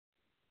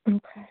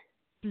Okay.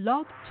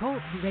 Blog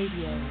Talk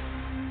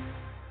Radio.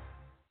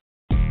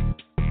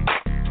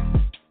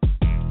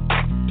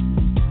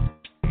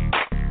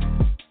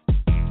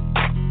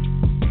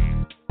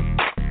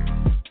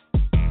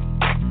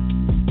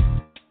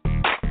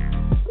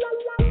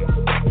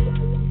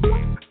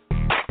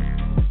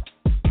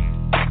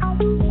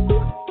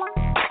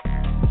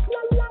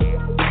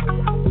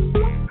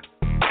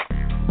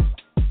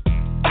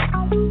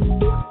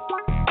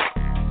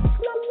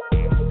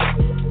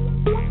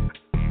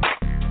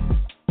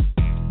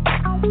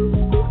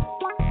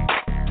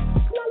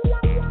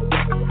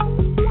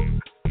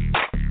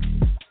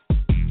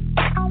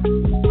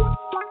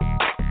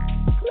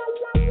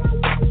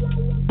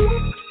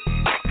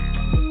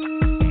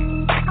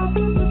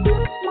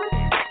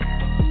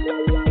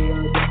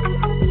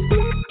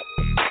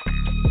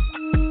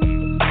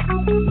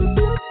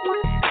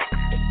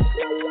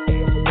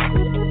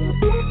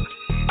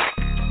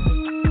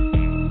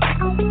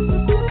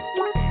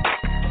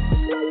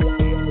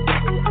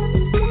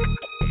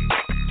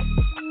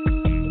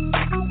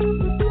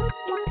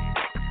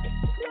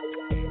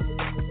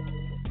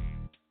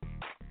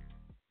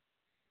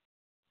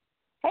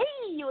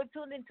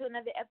 Tuned into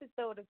another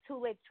episode of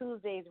Two Lit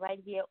Tuesdays right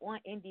here on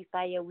Indie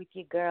Fire with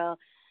your girl,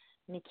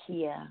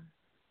 Nikia.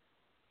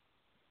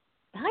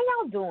 How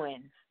y'all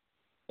doing?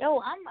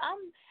 Yo,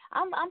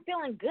 I'm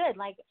feeling good.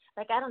 Like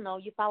I don't know.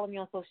 You follow me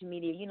on social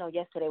media. You know,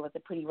 yesterday was a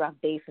pretty rough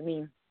day for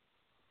me.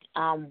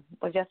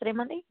 Was yesterday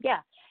Monday? Yeah,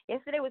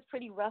 yesterday was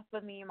pretty rough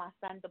for me. My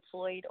son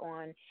deployed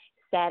on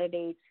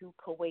Saturday to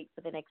Kuwait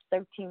for the next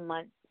 13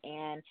 months,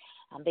 and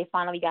they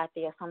finally got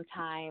there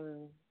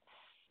sometime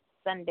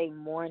Sunday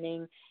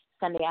morning.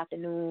 Sunday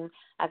afternoon,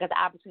 I got the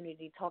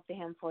opportunity to talk to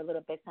him for a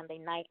little bit Sunday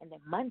night, and then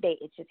Monday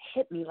it just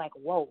hit me like,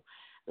 whoa,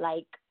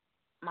 like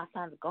my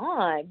son's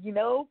gone, you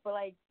know. But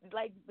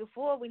like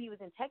before when he was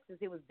in Texas,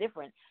 it was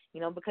different,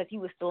 you know, because he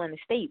was still in the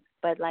States.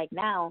 But like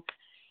now,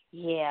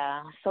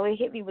 yeah, so it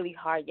hit me really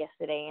hard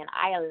yesterday, and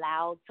I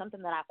allowed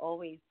something that I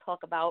always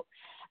talk about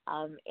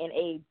in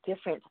a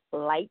different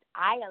light.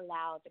 I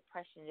allowed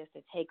depression just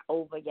to take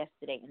over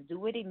yesterday and do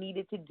what it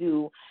needed to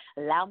do,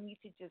 allow me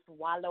to just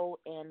wallow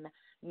in,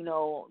 you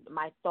know,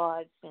 my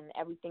thoughts and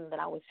everything that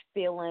I was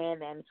feeling.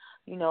 And,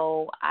 you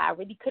know, I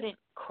really couldn't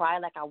cry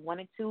like I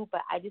wanted to,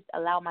 but I just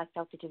allowed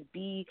myself to just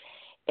be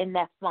in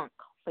that funk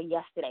for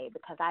yesterday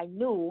because I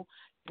knew,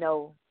 you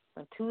know,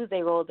 when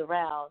Tuesday rolled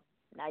around,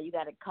 now you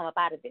got to come up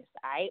out of this,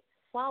 all right?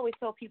 So I always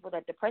tell people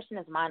that depression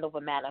is mind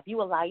over matter. If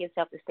you allow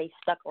yourself to stay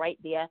stuck right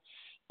there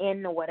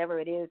in whatever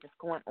it is that's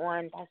going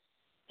on,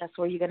 that's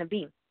where you're going to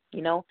be,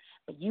 you know.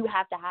 But you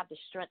have to have the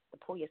strength to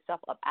pull yourself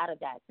up out of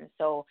that. And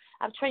so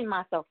I've trained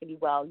myself really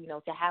well, you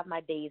know, to have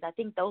my days. I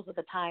think those are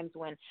the times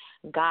when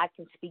God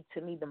can speak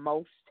to me the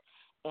most,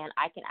 and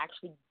I can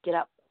actually get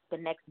up the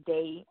next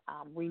day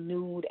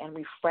renewed and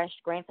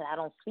refreshed. Granted, I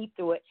don't sleep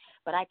through it,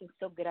 but I can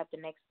still get up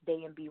the next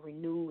day and be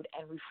renewed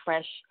and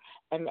refreshed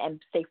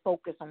and stay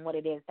focused on what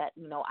it is that,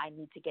 you know, I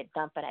need to get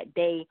done for that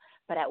day,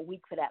 for that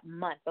week, for that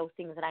month, those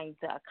things that I need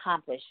to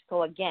accomplish.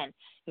 So again,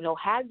 you know,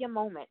 have your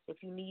moments.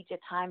 If you need your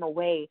time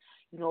away,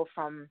 you know,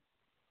 from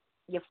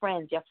your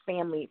friends, your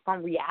family,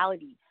 from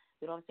reality,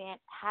 you know what I'm saying?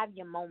 Have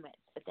your moments,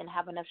 but then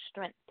have enough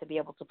strength to be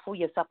able to pull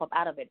yourself up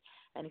out of it.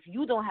 And if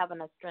you don't have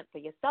enough strength for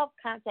yourself,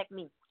 contact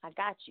me. I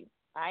got you,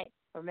 all right?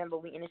 Remember,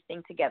 we in this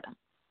thing together.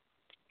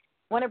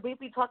 Want to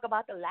briefly talk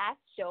about the last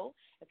show.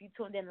 If you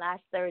tuned in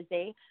last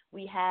Thursday,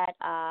 we had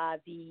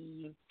rap.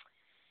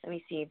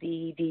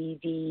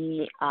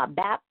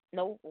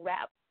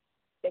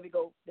 There we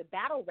go. The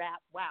battle rap.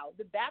 Wow.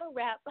 The battle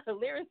rap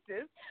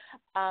lyricist,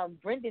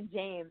 Brendan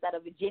James out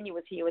of Virginia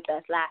was here with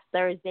us last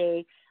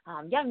Thursday.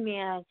 Young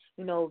man,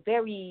 you know,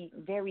 very,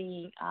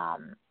 very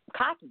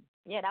cocky.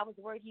 Yeah, that was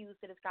the word he used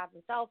to describe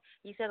himself.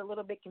 He said a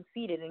little bit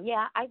conceited. And,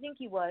 yeah, I think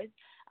he was.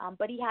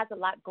 But he has a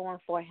lot going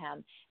for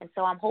him. And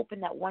so I'm hoping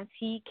that once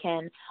he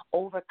can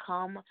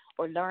overcome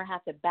or learn how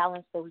to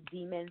balance those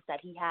demons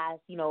that he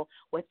has, you know,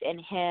 within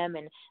him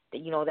and,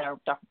 you know, that are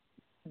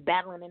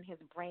battling in his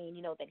brain,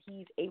 you know, that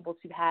he's able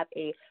to have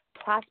a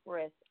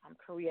prosperous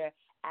career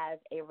as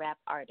a rap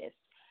artist.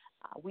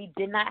 We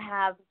did not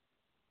have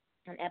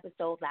an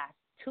episode last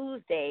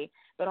Tuesday,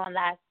 but on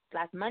last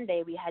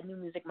Monday we had New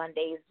Music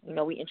Mondays. You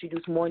know, we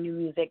introduced more new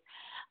music.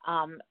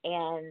 And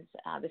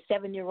the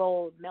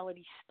 7-year-old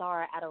Melody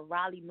Starr out of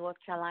Raleigh, North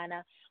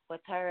Carolina,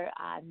 with her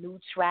new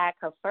track,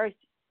 her first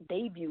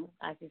debut,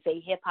 I should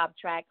say, hip-hop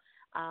track,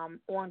 On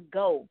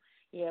Go.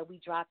 Yeah, we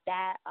dropped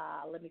that.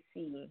 Let me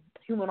see.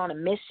 Human on a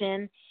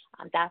Mission.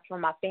 That's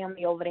from my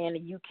family over there in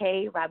the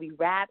UK. Robbie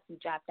Raps. We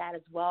dropped that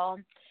as well.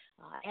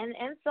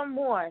 And some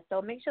more.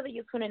 So make sure that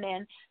you're tuning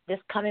in this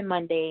coming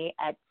Monday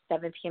at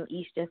 7 p.m.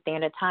 Eastern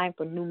Standard Time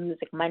for New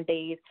Music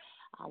Mondays.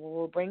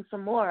 We'll bring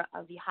some more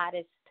of the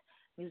hottest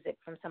music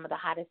from some of the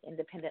hottest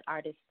independent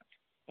artists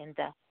in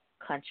the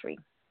country.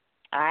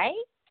 All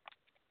right?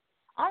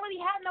 I don't really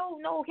have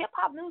no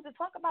hip-hop news to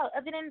talk about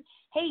other than,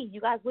 hey,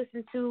 you guys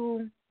listen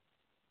to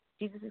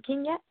Jesus is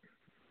King yet?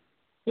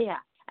 Yeah.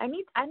 I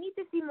need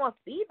to see more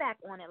feedback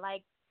on it.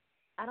 Like,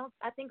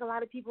 I think a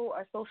lot of people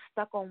are so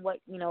stuck on what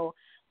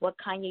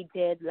Kanye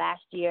did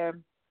last year.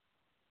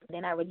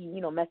 They're not really,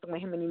 messing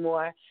with him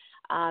anymore.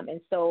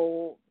 And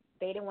so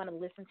they didn't want to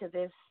listen to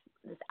this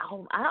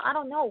album. I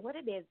don't know what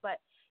it is, but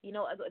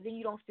then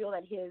you don't feel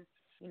that his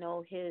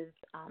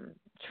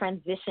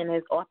transition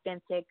is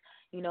authentic,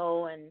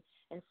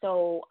 and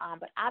so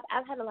but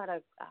I've had a lot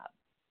of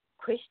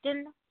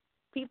Christian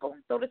people,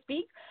 so to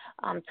speak,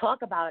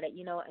 talk about it,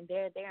 and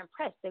they're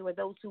impressed. They were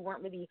those who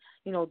weren't really,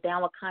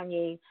 down with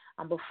Kanye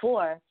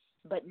before,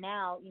 but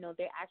now,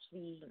 they're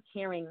actually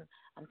hearing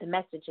the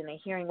message and they're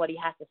hearing what he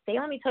has to say.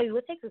 Let me tell you,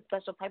 it takes a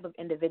special type of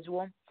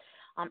individual.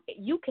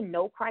 You can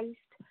know Christ,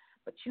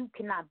 but you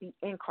cannot be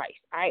in Christ,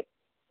 all right?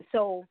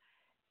 So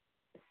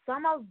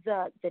some of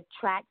the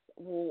tracks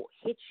will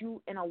hit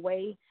you in a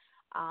way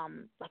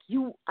like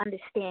you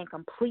understand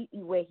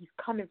completely where he's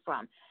coming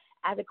from.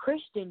 As a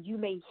Christian, you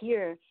may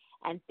hear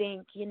and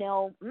think,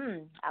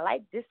 I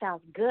like this,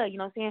 sounds good, you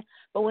know what I'm saying?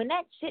 But when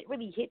that shit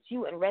really hits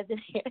you and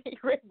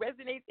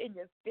resonates in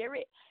your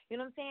spirit, you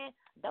know what I'm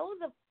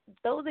saying?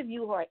 Those of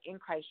you who are in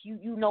Christ,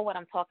 you know what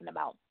I'm talking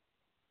about.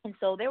 And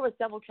so there were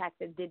several tracks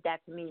that did that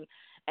to me,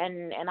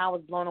 and I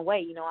was blown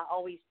away. I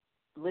always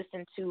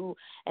listen to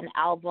an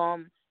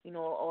album,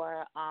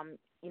 or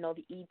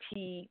the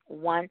EP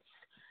once,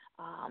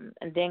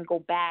 and then go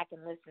back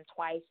and listen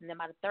twice, and then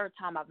by the third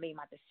time I've made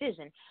my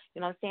decision.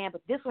 You know what I'm saying?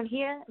 But this one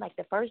here, like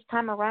the first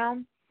time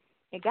around,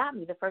 it got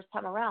me the first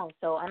time around.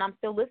 So, and I'm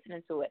still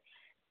listening to it.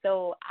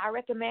 So I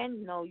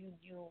recommend,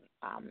 you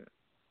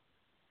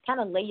kind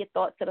of lay your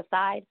thoughts to the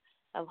side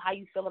of how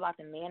you feel about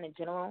the man in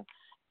general,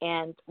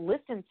 and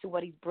listen to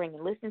what he's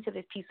bringing. Listen to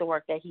this piece of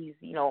work that he's,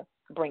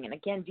 bringing.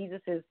 Again,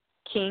 Jesus is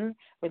King,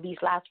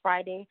 released last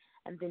Friday,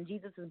 and then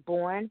Jesus is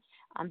Born,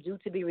 due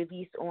to be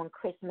released on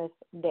Christmas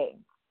Day.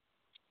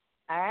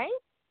 All right?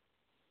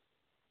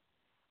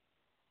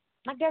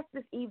 My guest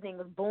this evening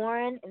was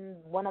born in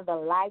one of the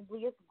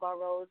liveliest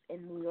boroughs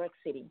in New York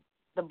City,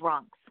 the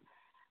Bronx.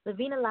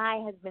 Lavina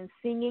Lai has been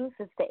singing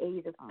since the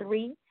age of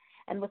 3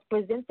 and was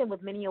presented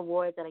with many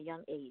awards at a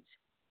young age.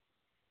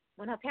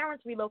 When her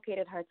parents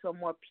relocated her to a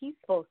more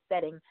peaceful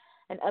setting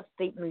in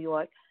upstate New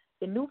York,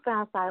 the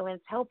newfound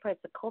silence helped her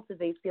to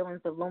cultivate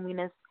feelings of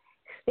loneliness,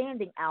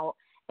 standing out,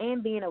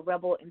 and being a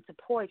rebel into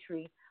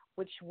poetry,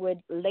 which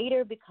would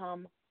later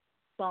become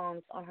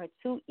songs on her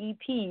 2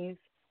 EPs,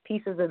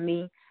 Pieces of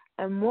Me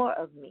and More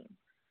of Me.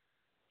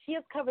 She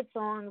has covered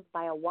songs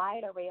by a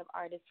wide array of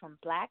artists, from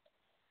Black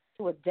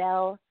to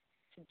Adele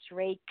to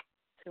Drake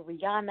to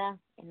Rihanna,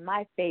 and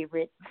my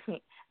favorite,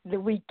 The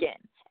Weeknd,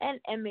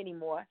 and many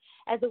more,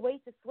 as a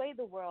way to sway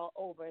the world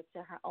over to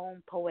her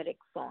own poetic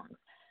songs.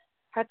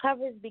 Her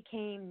covers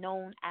became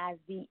known as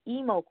the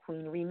Emo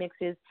Queen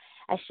remixes,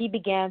 as she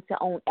began to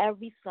own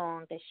every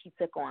song that she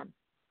took on.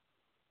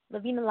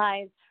 Lavina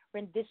Lai's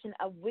rendition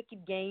of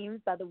Wicked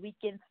Games by The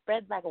Weeknd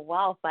spread like a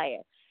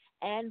wildfire,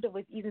 and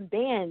was even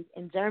banned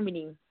in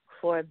Germany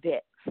for a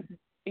bit.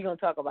 We're going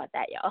to talk about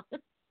that, y'all.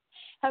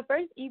 Her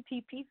first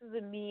EP, Pieces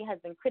of Me, has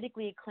been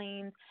critically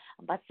acclaimed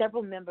by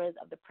several members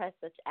of the press,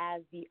 such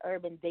as the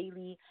Urban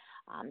Daily,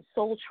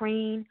 Soul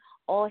Train,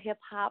 All Hip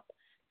Hop,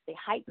 the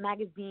Hype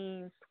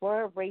Magazine,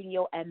 Swerve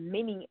Radio, and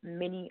many,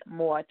 many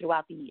more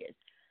throughout the years.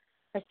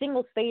 Her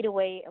singles Fade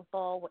Away and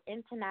Fall were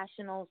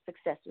international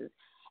successes,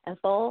 and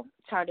Fall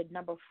charted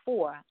number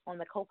 4 on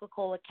the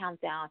Coca-Cola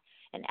Countdown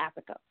in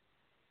Africa.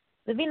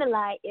 Lavina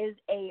Lai is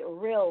a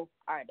real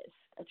artist,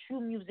 a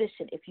true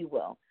musician, if you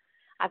will.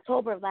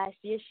 October of last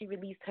year, she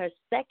released her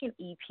second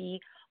EP,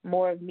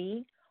 More of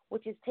Me,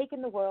 which has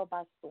taken the world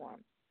by storm.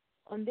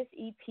 On this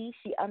EP,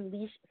 she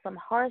unleashed some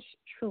harsh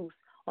truths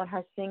on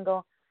her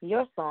single,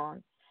 Your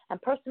Song, and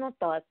personal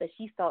thoughts that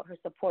she felt her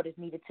supporters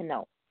needed to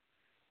know.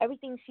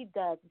 Everything she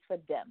does is for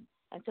them,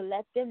 and to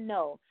let them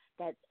know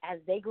that as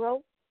they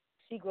grow,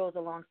 she grows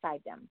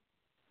alongside them,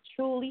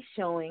 truly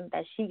showing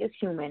that she is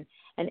human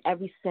in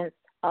every sense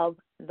of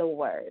the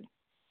word.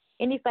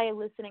 Any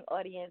listening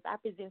audience, I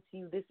present to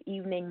you this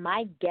evening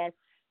my guest,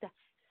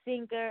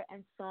 singer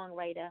and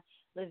songwriter,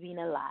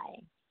 Lavina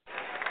Lai.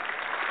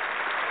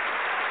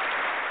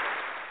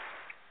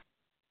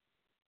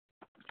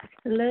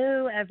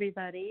 Hello,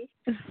 everybody.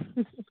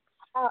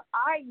 How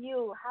are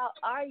you?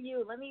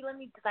 Let me,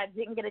 because I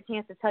didn't get a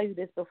chance to tell you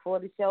this before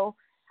the show.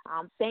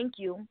 Thank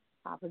you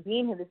for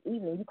being here this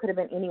evening. You could have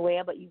been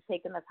anywhere, but you've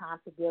taken the time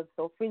to give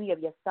so freely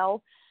of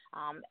yourself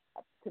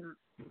to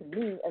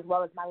me, as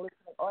well as my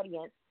listening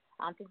audience,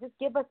 to just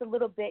give us a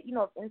little bit,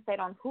 of insight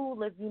on who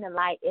Lavina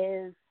Lai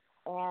is,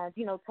 and,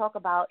 talk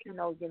about,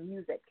 your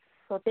music.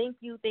 So thank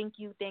you,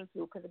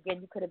 because, again,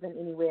 you could have been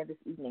anywhere this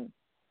evening.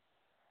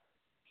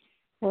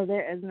 Well,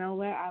 there is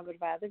nowhere I would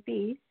rather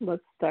be.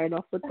 Let's start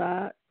off with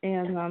that.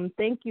 And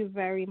thank you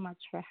very much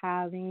for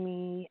having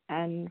me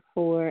and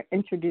for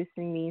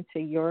introducing me to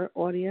your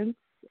audience.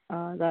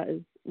 That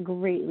is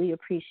greatly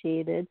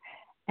appreciated.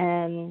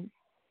 And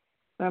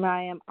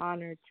I am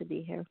honored to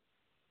be here.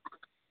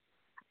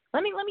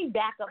 Let me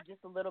back up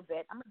just a little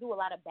bit. I'm gonna do a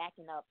lot of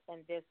backing up in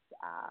this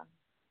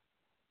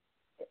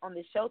on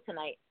this show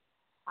tonight.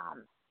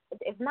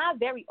 It's not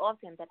very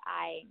often that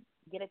I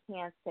get a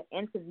chance to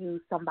interview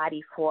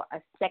somebody for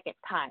a second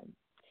time.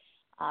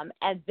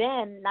 And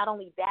then not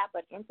only that,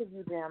 but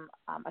interview them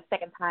a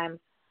second time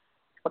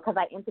because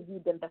I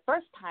interviewed them the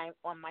first time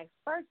on my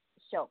first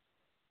show.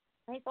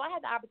 Right? So I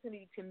had the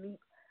opportunity to meet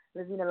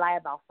Lavina Lai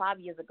about 5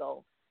 years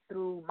ago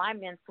through my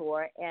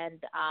mentor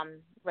and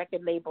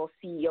record label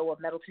CEO of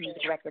Metal to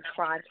Music Records,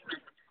 Franz.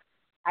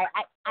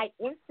 I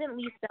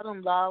instantly fell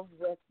in love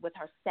with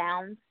her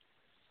sound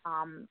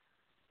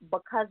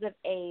because of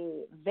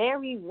a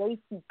very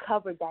racy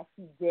cover that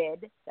she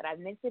did that I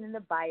mentioned in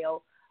the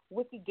bio,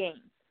 Wicked Games.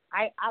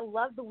 I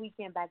loved The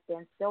Weeknd back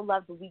then, still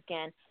love The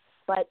Weeknd,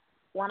 but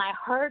when I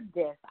heard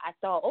this, I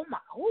thought, oh my,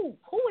 who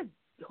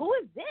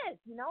is this,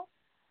 you know?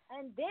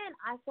 And then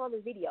I saw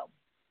the video.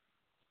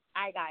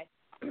 All right, guys.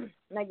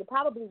 Now you're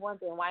probably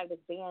wondering why there's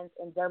bands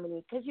in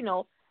Germany because you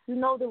know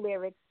the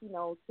lyrics,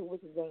 to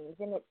Wicked Games,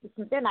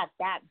 and they're not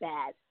that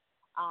bad.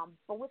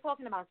 But we're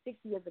talking about 6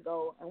 years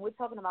ago, and we're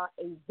talking about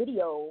a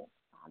video.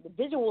 The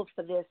visuals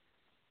for this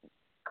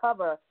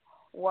cover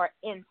were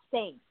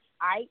insane.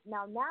 All right,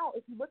 now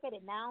if you look at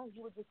it now,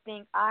 you would just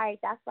think, all right,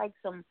 that's like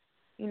some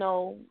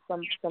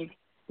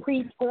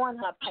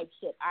pre-Pornhub type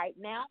shit. All right,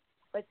 now,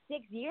 but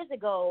 6 years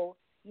ago,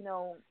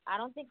 I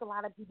don't think a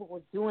lot of people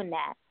were doing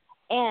that.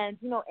 And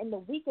in the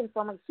Weeknd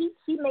song, she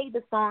made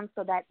the song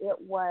so that it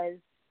was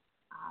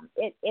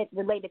it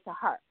related to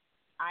her.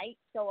 All right,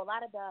 so a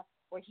lot of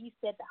where he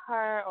said to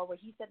her or where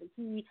he said to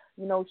he,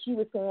 she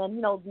was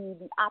saying,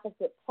 the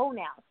opposite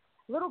pronouns.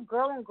 Little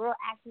girl and girl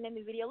action in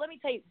the video. Let me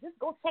tell you, just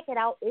go check it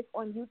out. It's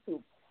on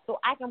YouTube. So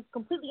I can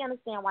completely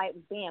understand why it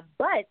was banned.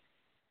 But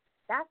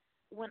that's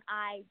when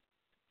I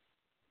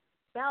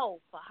fell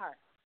for her.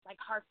 Like,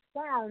 her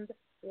sound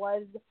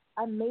was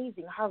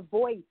amazing. Her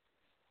voice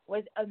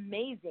was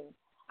amazing.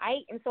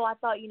 Right? And so I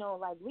thought,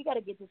 we got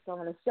to get this girl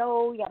on the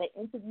show. We got to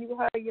interview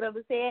her, you know what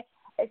I'm saying?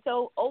 And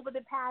so over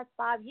the past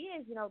 5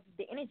 years,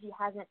 the energy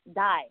hasn't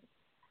died.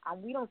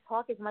 We don't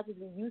talk as much as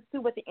we used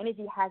to, but the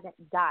energy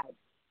hasn't died.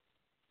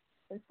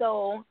 And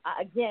so,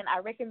 again, I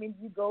recommend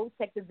you go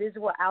check the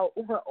visual out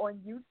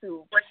on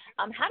YouTube.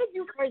 How did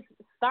you first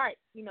start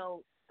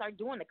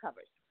doing the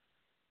covers?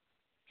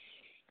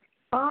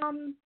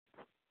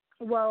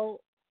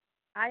 Well,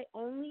 I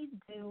only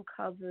do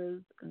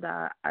covers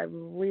that I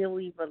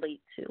really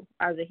relate to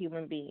as a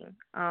human being.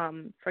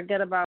 Forget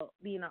about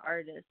being an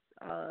artist.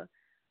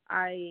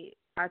 I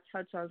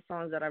touch on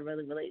songs that I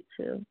really relate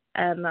to.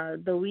 And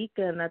The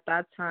Weeknd at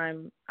that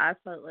time, I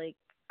felt like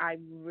I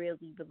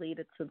really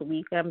related to The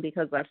Weeknd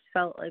because I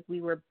felt like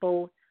we were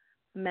both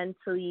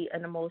mentally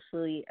and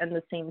emotionally in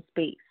the same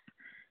space.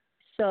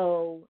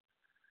 So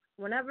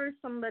whenever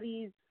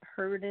somebody's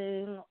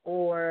hurting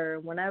or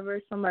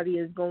whenever somebody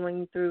is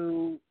going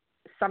through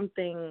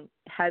something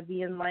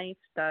heavy in life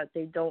that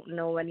they don't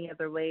know any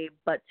other way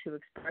but to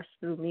express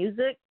through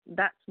music,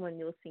 that's when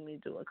you'll see me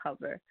do a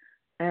cover.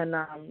 And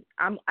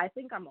I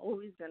think I'm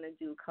always going to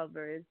do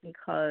covers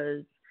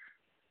because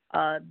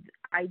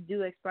I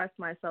do express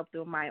myself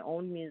through my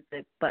own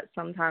music, but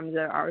sometimes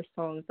there are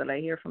songs that I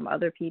hear from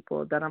other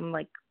people that I'm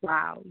like,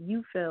 wow,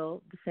 you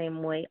feel the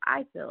same way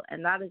I feel.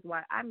 And that is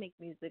why I make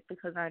music,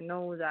 because I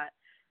know that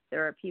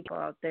there are people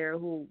out there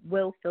who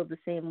will feel the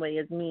same way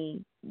as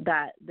me,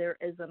 that there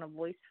isn't a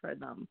voice for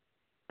them.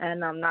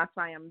 And that's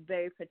why I'm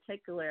very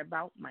particular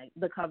about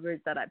the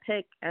covers that I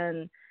pick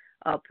and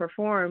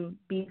perform,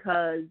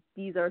 because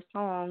these are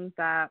songs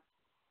that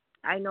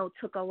I know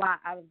took a lot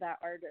out of that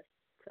artist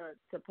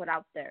to put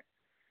out there.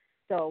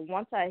 So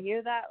once I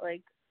hear that,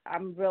 like,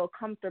 I'm real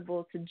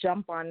comfortable to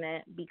jump on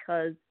it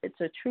because it's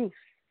a truth.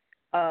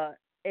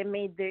 It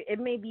may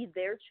be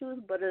their truth,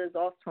 but it is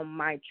also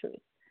my truth.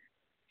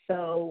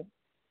 So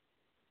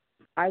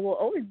I will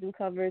always do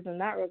covers in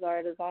that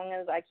regard. As long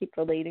as I keep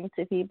relating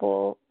to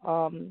people,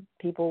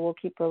 people will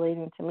keep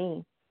relating to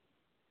me.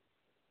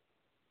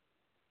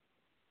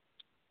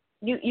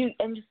 You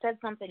said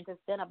something just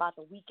then about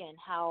The Weeknd,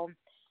 how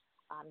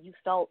you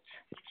felt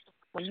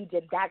when you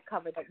did that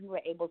cover that you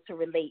were able to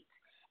relate.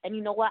 And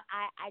you know what?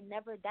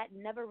 That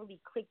never really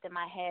clicked in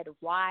my head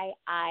why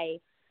I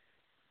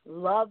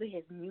love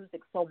his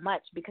music so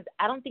much, because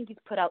I don't think he's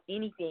put out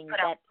anything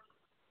that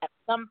at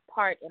some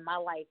part in my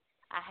life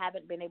I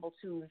haven't been able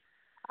to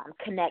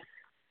connect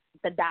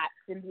the dots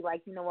and be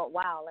like, you know what,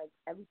 wow, like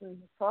everything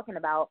he's talking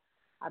about,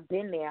 I've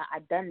been there,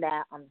 I've done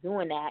that, I'm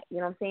doing that. You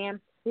know what I'm saying?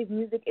 His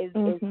music is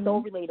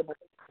so relatable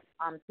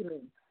to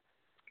me.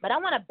 But I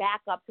want to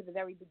back up to the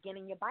very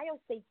beginning. Your bio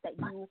states that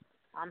you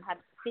have been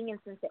singing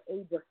since the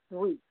age of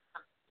 3.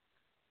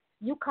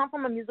 You come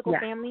from a musical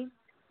family?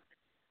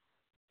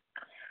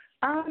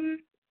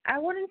 I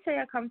wouldn't say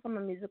I come from a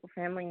musical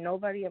family.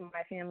 Nobody in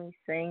my family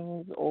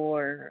sings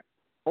or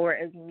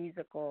is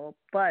musical,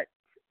 but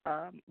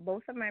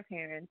both of my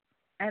parents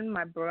and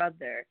my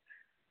brother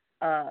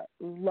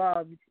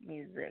loved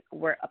music.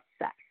 We're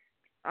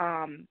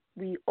obsessed.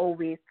 We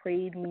always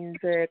played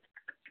music.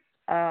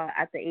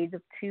 At the age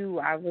of 2,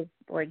 I was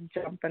like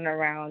jumping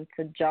around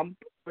to Jump,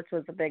 which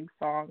was a big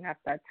song at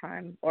that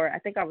time. Or I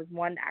think I was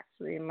 1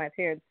 actually, and my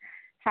parents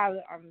have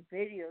it on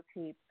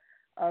videotape.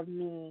 of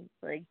me,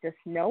 like, just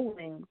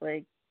knowing,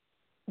 like,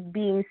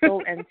 being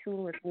so in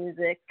tune with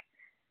music.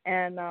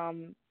 And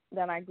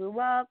then I grew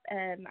up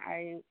and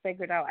I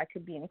figured out I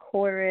could be in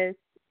chorus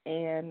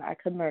and I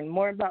could learn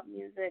more about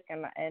music,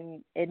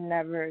 and it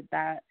never,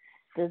 that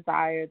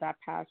desire, that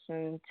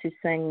passion to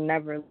sing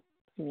never left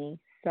me.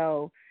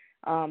 So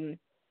um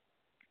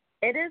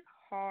it is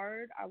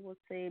hard, I will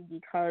say,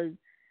 because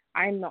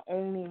I'm the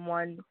only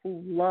one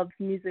who loves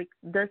music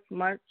this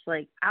much.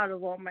 Like, out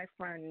of all my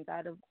friends,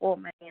 out of all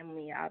my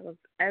family, out of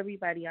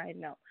everybody I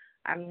know,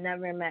 I've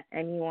never met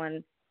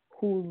anyone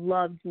who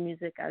loves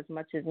music as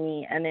much as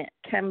me. And it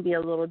can be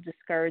a little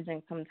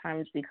discouraging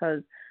sometimes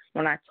because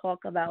when I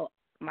talk about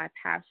my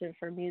passion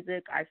for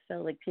music, I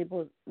feel like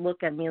people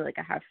look at me like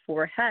I have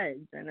four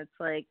heads. And it's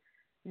like,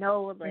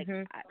 no, like,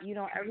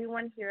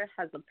 everyone here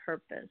has a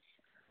purpose.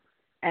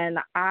 And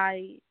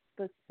I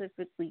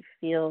specifically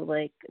feel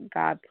like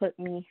God put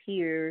me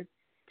here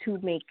to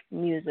make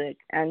music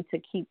and to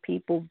keep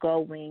people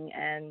going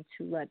and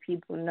to let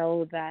people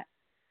know that,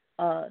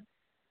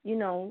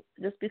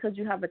 just because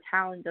you have a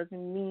talent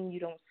doesn't mean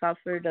you don't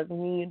suffer,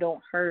 doesn't mean you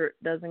don't hurt,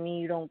 doesn't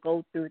mean you don't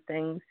go through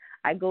things.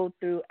 I go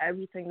through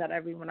everything that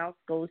everyone else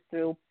goes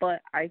through,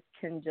 but I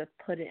can just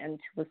put it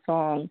into a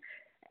song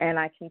and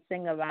I can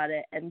sing about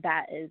it, and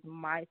that is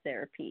my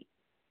therapy.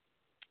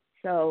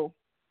 So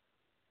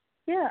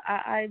yeah,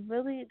 I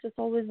really just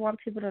always want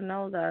people to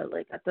know that,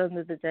 like, at the end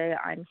of the day,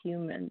 I'm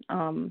human.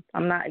 I'm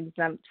not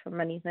exempt from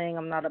anything.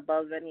 I'm not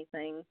above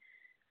anything.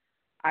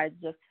 I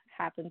just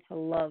happen to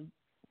love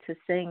to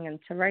sing and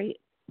to write.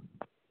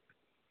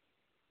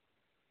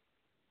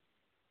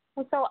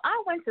 Well, so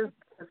I went to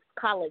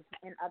college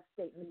in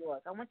upstate New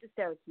York. I went to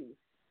Syracuse,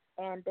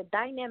 and the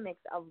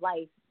dynamics of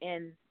life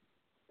in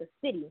the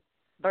city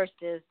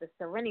versus the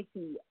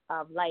serenity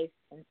of life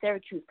in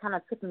Syracuse kind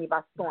of took me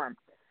by storm.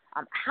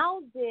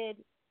 How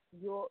did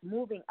your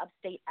moving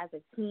upstate as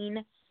a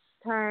teen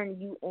turn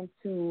you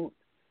into,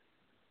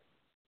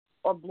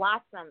 or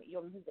blossom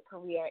your music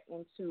career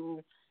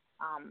into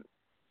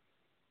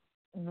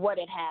what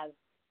it has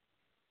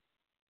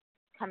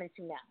come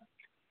into now?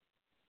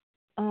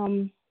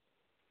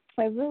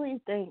 I really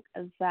think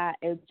that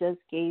it just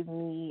gave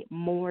me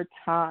more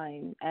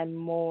time and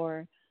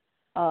more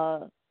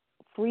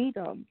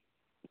freedom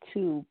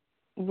to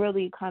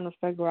really kind of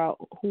figure out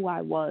who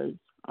I was.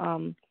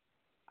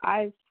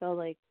 I feel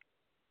like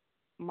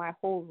my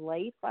whole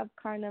life I've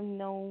kind of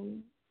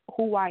known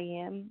who I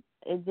am.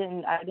 I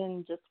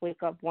didn't just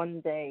wake up one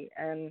day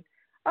and,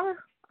 oh,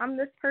 I'm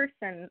this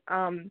person.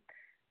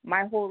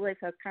 My whole life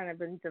has kind of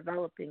been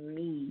developing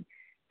me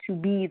to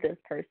be this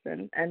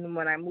person. And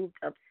when I moved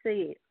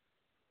upstate,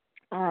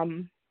 I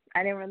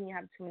didn't really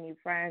have too many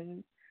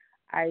friends.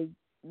 I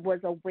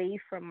was away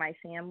from my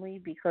family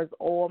because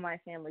all my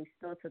family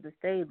still to this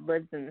day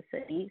lives in the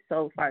city.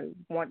 So if I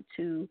want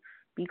to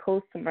be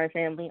close to my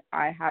family,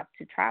 I have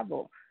to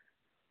travel.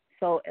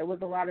 So it was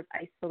a lot of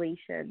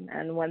isolation.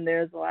 And when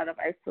there's a lot of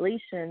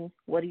isolation,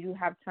 what do you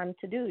have time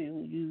to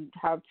do? You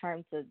have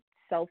time to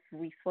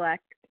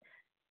self-reflect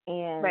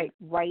and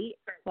write.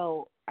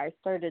 So I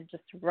started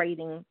just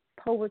writing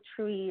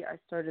poetry. I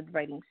started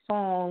writing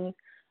songs.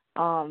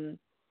 And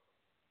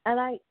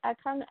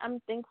I'm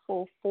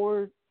thankful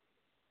for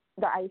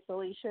the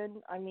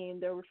isolation. I mean,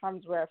 there were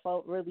times where I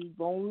felt really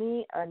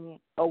lonely and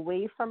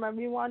away from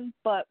everyone,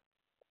 but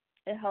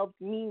it helped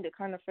me to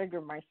kind of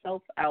figure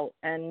myself out.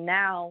 And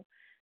now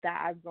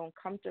that I've grown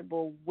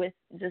comfortable with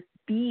just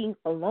being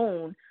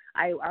alone,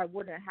 I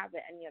wouldn't have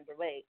it any other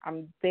way.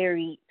 I'm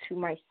very to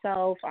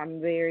myself.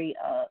 I'm very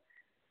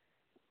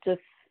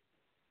just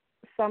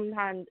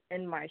sometimes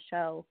in my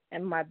shell,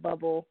 in my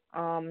bubble.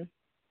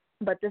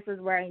 But this is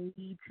where I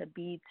need to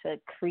be to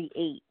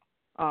create.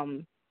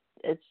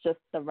 It's just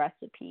the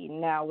recipe.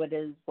 Now it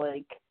is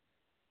like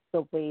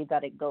the way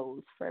that it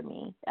goes for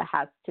me. It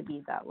has to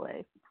be that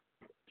way.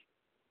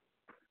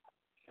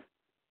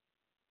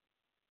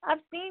 I've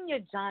seen your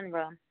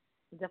genre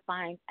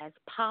defined as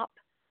pop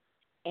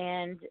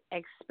and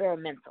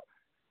experimental.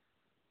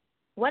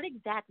 What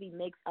exactly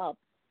makes up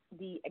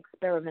the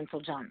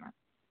experimental genre?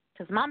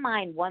 Because my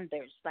mind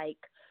wonders, like,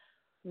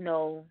 you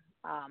know,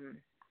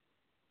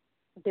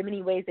 there are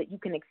many ways that you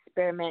can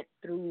experiment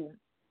through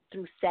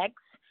sex.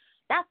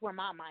 That's where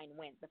my mind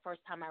went the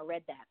first time I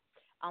read that.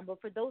 But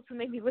for those who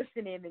may be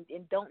listening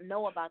and don't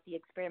know about the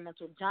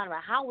experimental genre,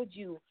 how would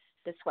you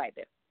describe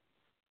it?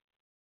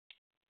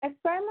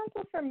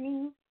 Experimental for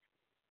me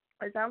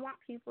is I want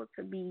people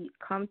to be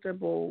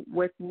comfortable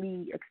with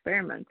me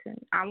experimenting.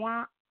 I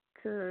want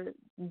to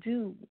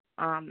do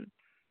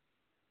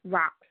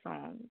rock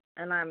songs,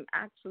 and I'm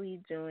actually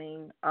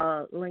doing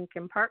a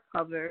Linkin Park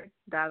cover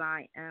that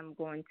I am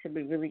going to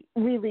be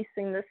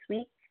releasing this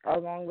week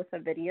along with a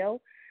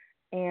video.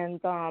 And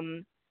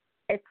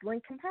it's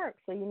Linkin Park,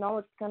 so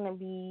it's going to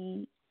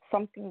be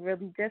something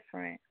really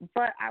different.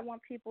 But I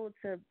want people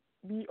to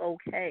be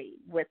okay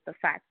with the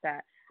fact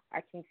that I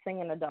can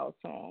sing an Adele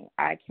song.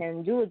 I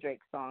can do a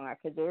Drake song. I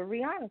could do a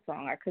Rihanna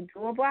song. I could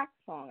do a Black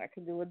song. I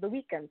could do a The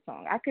Weeknd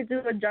song. I could do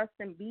a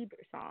Justin Bieber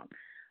song.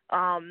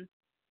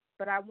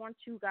 but I want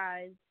you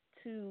guys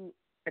to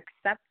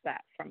accept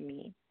that from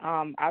me.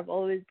 I've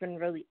always been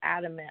really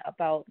adamant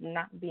about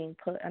not being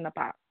put in a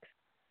box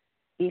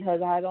because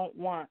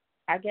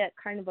I get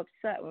kind of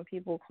upset when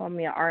people call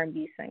me an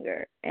R&B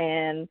singer.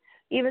 And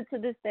even to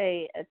this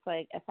day, it's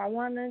like, if I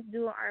want to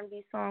do an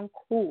R&B song,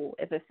 cool.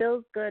 If it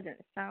feels good and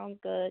it sounds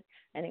good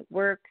and it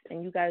works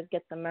and you guys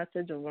get the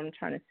message of what I'm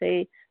trying to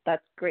say,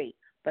 that's great.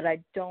 But I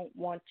don't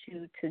want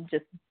you to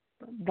just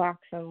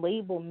box and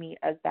label me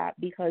as that,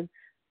 because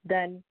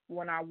then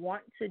when I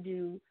want to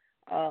do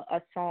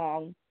a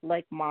song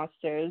like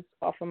Monsters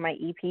off of my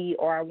EP,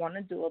 or I want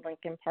to do a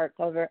Linkin Park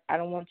cover, I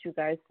don't want you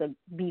guys to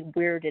be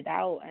weirded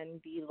out and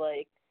be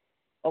like,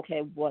 okay,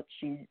 what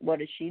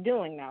is she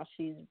doing now?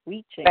 She's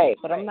reaching. Right,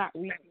 but I'm not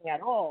reaching at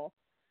all.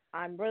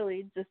 I'm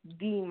really just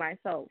being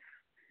myself.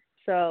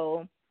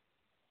 So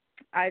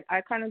I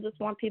kind of just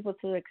want people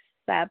to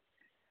accept,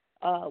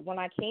 when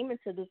I came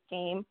into this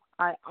game,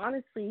 I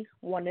honestly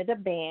wanted a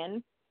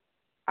band.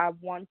 I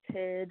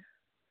wanted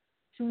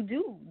to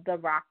do the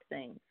rock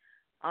thing.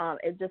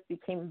 It just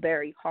became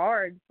very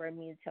hard for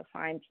me to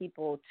find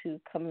people to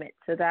commit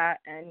to that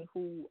and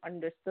who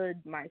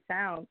understood my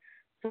sound.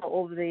 So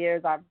over the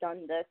years, I've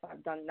done this,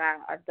 I've done that,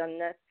 I've done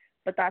this,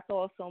 but that's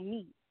also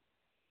me.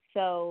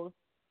 So,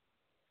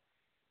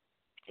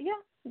 yeah,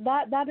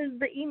 that is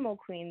the emo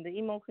queen. The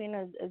emo queen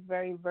is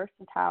very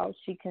versatile.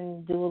 She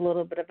can do a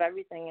little bit of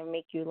everything and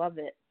make you love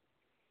it.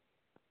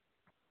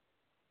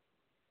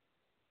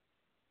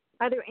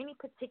 Are there any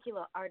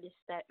particular artists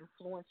that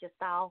influence your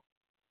style?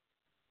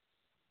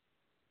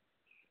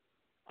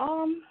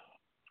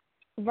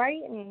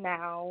 Right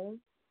now,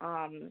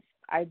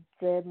 I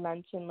did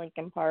mention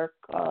Linkin Park.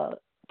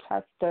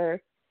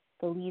 Chester,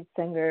 the lead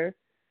singer,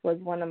 was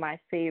one of my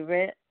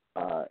favorite.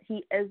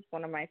 He is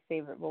one of my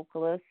favorite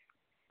vocalists.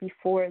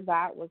 Before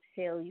that was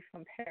Haley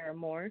from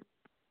Paramore.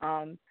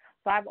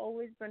 So I've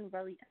always been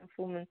really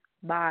influenced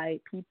by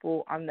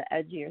people on the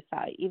edgier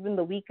side. Even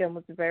The Weeknd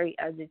was very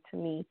edgy to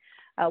me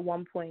at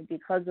one point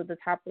because of the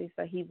topics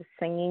that he was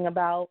singing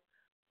about.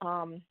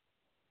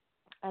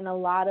 And a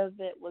lot of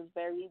it was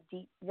very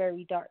deep,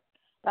 very dark.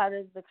 That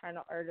is the kind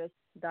of artist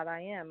that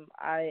I am.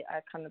 I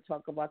kind of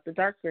talk about the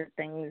darker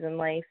things in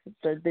life,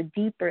 the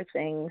deeper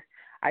things.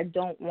 I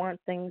don't want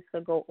things to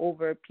go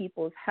over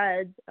people's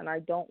heads, and I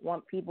don't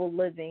want people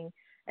living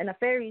in a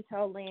fairy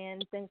tale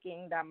land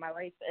thinking that my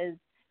life is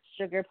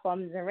sugar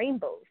plums and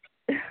rainbows.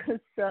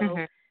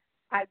 So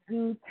I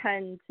do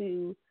tend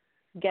to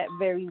get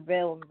very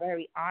real and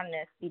very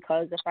honest,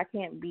 because if I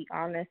can't be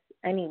honest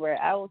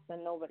anywhere else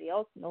and nobody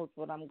else knows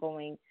what I'm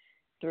going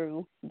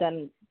through,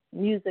 then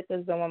music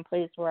is the one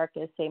place where I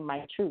can say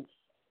my truth.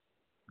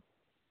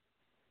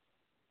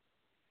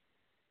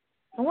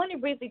 I want to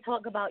briefly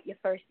talk about your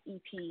first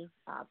EP,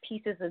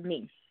 Pieces of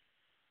Me.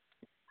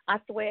 I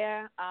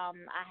swear I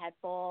had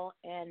Fall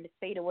and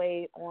Fade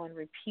Away on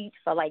repeat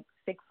for like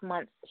 6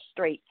 months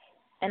straight.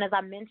 And as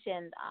I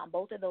mentioned,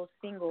 both of those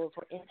singles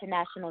were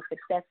international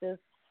successes.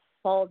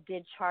 Fall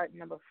did chart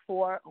number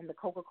 4 on the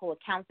Coca-Cola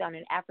Countdown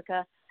in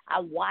Africa. I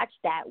watched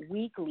that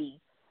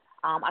weekly.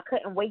 I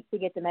couldn't wait to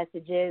get the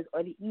messages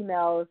or the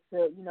emails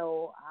to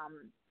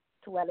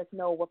let us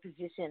know what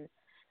position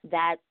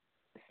that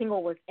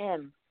single was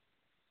in.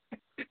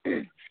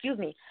 Excuse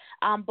me.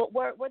 But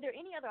were there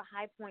any other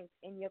high points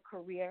in your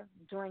career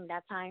during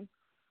that time?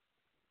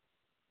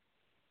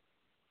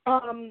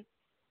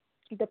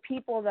 The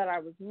people that I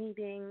was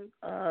meeting,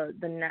 the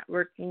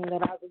networking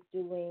that I was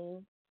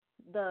doing,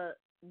 the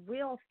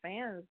real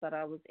fans that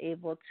I was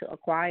able to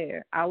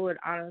acquire. I would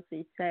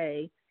honestly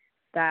say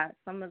that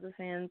some of the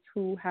fans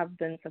who have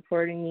been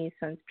supporting me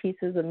since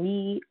Pieces of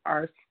Me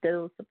are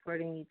still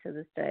supporting me to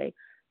this day.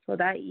 So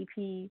that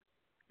EP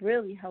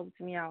really helped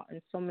me out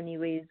in so many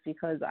ways,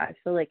 because I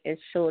feel like it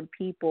showed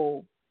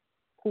people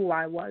who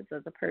I was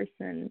as a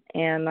person.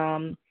 And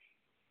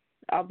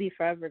I'll be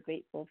forever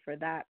grateful for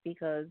that,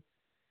 because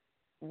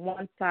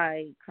once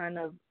I kind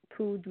of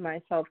proved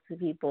myself to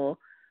people,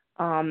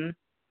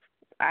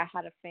 I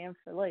had a fan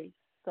for life.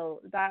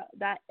 So that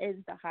is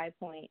the high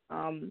point.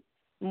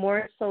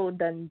 More so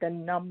than the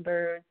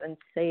numbers and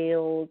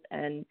sales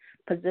and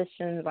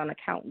positions on a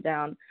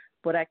countdown,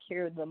 what I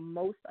care the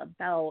most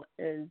about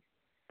is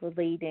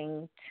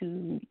relating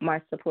to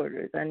my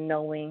supporters and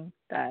knowing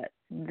that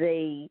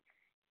they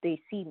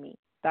see me.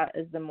 That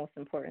is the most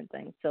important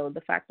thing. So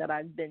the fact that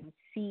I've been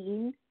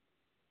seen,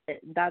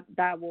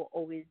 that will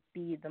always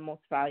be the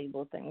most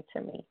valuable thing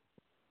to me.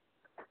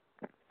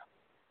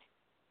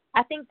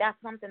 I think that's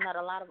something that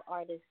a lot of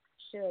artists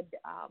should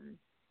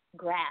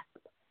grasp.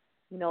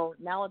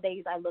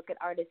 Nowadays I look at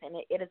artists and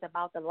it is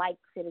about the likes,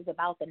 it is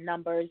about the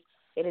numbers,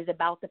 it is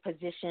about the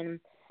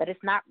position, but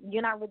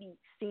you're not really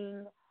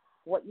seeing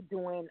what you're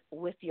doing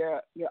with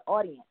your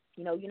audience.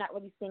 You're not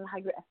really seeing how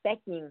you're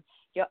affecting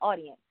your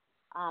audience.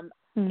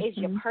 Is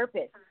your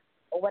purpose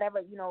or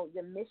whatever,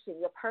 your mission,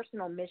 your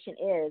personal mission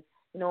is,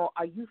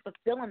 are you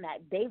fulfilling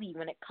that daily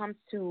when it comes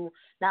to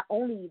not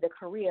only the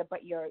career,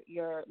 but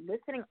your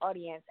listening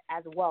audience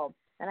as well?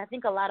 And I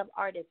think a lot of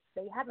artists,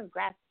 they haven't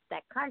grasped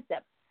that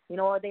concept.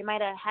 Or they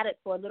might have had it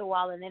for a little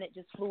while and then it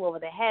just flew over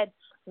their head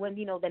when,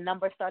 the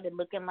numbers started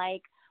looking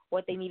like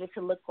what they needed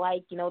to look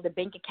like, the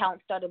bank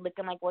account started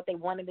looking like what they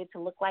wanted it to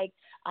look like.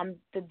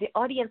 The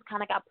audience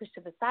kind of got pushed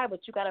to the side, but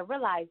you got to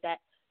realize that,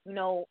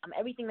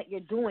 everything that you're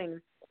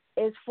doing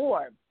is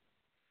for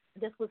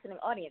this listening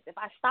audience. If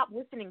I stop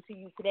listening to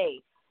you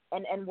today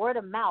and word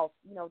of mouth,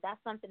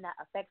 that's something that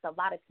affects a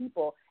lot of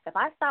people. If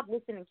I stop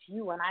listening to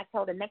you and I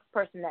tell the next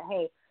person that,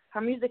 hey,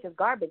 her music is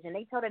garbage, and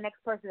they tell the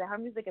next person that her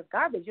music is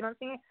garbage, you know what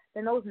I'm saying?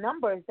 Then those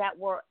numbers that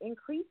were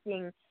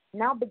increasing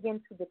now begin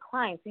to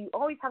decline. So you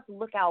always have to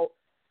look out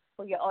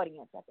for your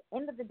audience. At the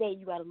end of the day,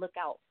 you got to look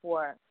out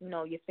for,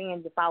 your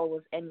fans, your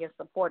followers, and your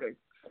supporters.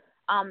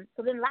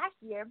 So then last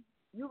year,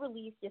 you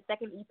released your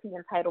second EP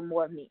entitled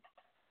More of Me.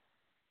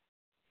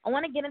 I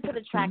want to get into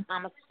the track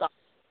I'm a Star.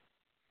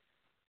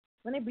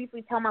 Let me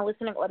briefly tell my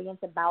listening audience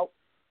about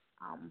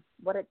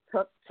what it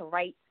took to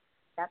write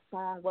that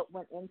song, what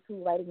went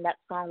into writing that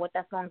song, what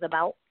that song's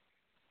about.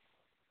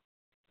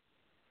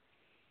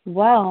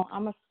 Well,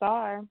 I'm a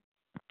Star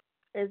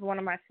is one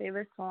of my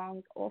favorite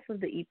songs off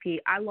of the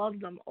EP. I love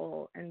them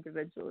all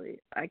individually.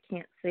 I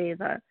can't say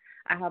that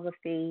I have a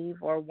fave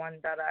or one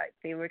that I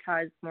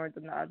favoritize more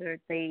than the other.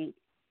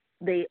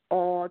 They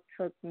all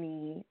took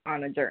me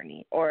on a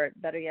journey, or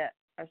better yet,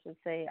 I should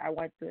say I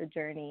went through a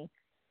journey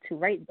to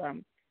write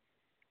them.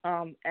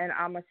 And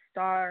I'm a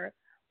Star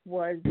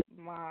was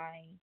my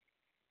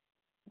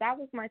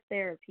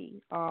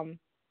therapy,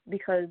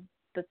 because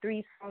the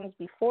 3 songs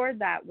before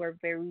that were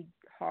very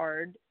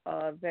hard,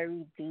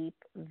 very deep,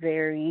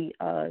 very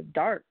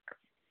dark.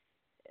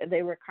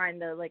 They were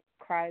kind of like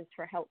cries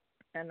for help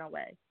in a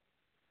way.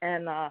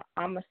 And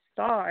I'm a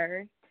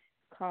Star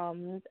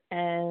comes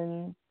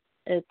and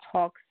it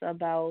talks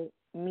about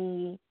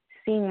me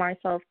seeing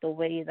myself the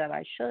way that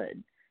I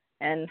should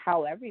and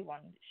how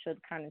everyone should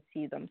kind of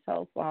see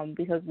themselves,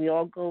 because we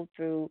all go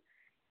through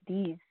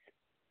these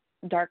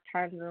dark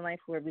times in life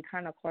where we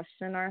kind of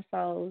question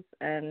ourselves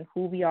and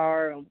who we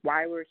are and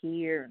why we're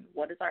here and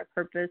what is our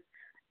purpose.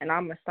 And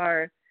I'm a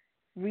Star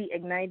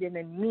reignited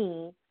in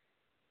me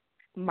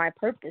my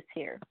purpose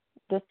here.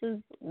 This is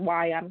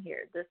why I'm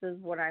here. This is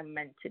what I'm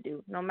meant to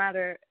do. No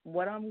matter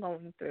what I'm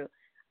going through,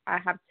 I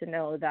have to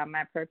know that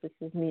my purpose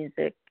is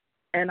music,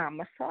 and I'm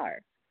a Star.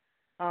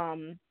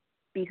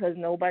 Because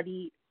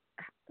nobody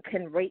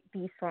can write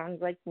these songs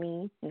like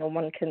me. No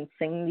one can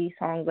sing these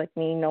songs like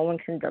me. No one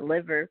can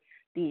deliver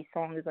these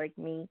songs like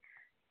me.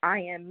 I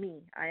am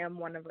me. I am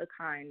one of a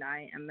kind.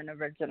 I am an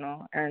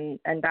original, and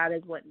that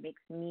is what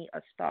makes me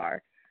a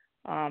Star.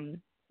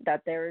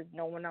 That there is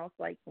no one else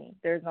like me.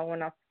 There's no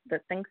one else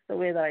that thinks the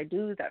way that I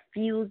do, that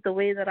feels the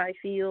way that I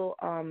feel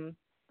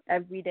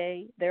every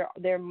day.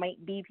 There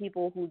might be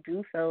people who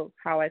do feel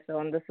how I feel,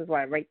 and this is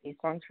why I write these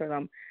songs for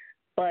them,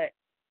 but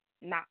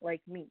not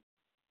like me.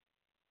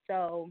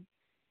 So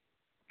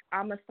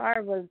I'm a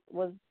Star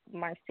was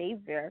my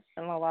savior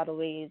in a lot of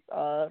ways.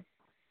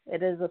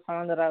 It is a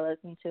song that I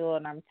listen to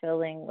and I'm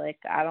feeling like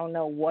I don't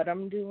know what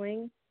I'm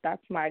doing.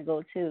 That's my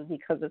go-to,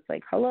 because it's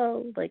like,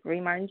 hello, like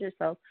remind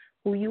yourself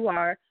who you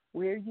are,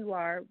 where you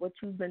are, what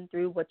you've been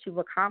through, what you've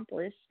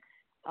accomplished,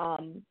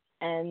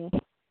 and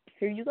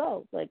here you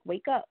go, like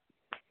wake up.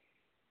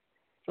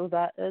 So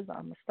that is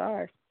I'm a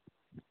Star.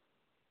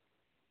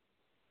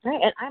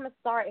 Right, and I'm a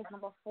Star is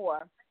number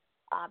 4,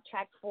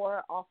 track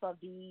 4 off of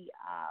the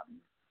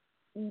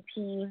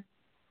EP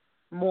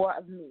More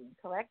of Me,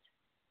 correct?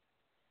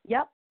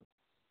 Yep.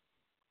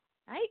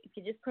 All right, if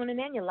you're just tuning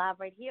in, you're live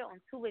right here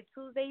on Two-Way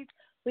Tuesdays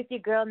with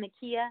your girl,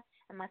 Nakia,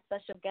 and my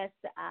special guest,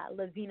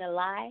 Lavina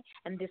Lai.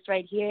 And this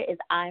right here is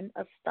I'm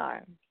a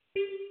Star.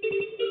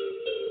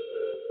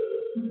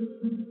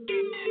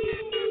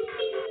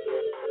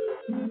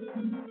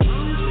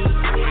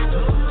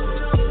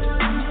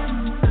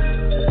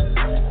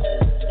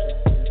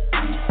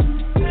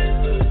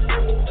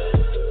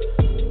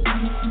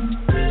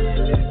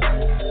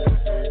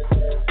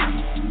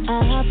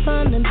 I hop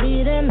on the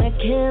beat and I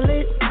kill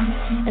it.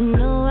 And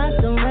no, I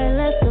don't write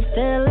less to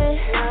feel it.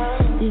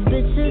 These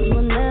bitches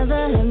will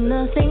never have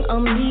nothing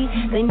on me.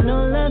 They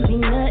know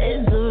Lavina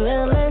is the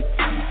realest.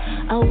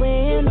 I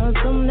weigh in on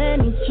so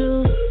many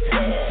truths,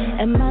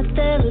 and my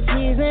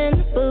therapy's in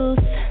the booth.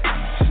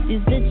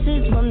 These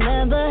bitches will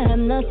never have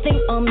nothing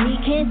on me.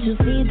 Can't you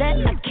see that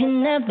I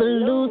can never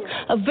lose?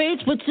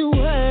 Erase what you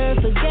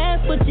heard,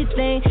 forget what you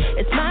think.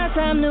 It's my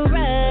time to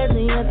rise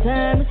and your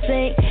time to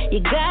sink.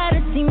 You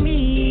gotta see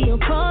me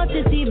across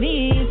the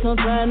TV, so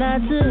try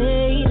not to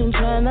hate and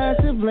try not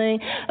to blame.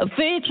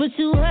 Erase what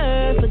you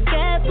heard,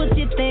 forget what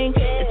you think.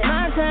 It's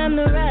my time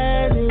to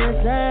rise and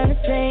your time to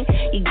sink.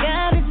 You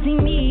gotta see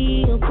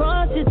me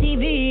across the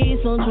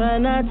TV, so try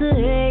not to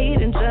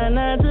hate and try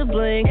not to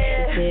blame.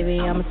 'Cause baby,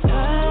 I'm a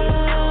Star.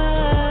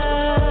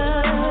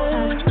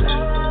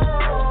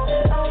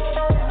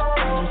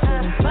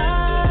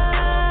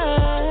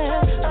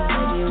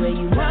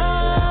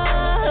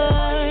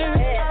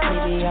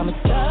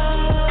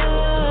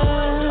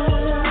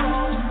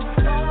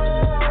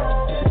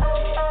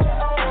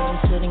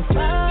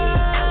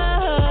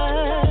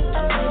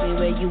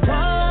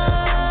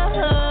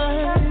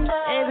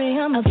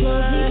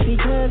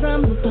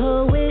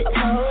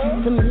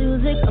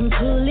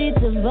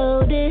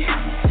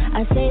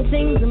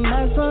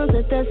 my songs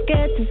that they're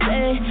scared to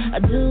say. I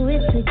do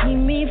it to keep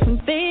me from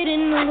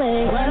fading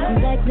away.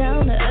 I'm back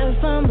down to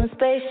earth on my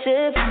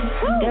spaceship.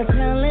 Got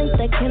talent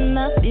that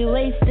cannot be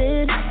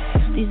wasted.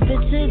 These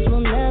bitches will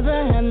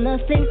never have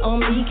nothing on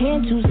me.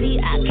 Can't you see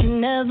I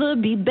can never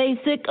be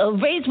basic?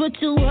 Erase what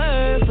you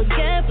were,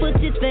 forget what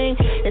you think.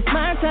 It's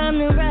my time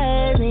to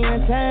rise and your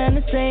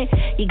time to say.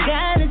 You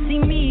gotta see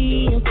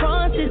me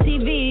across the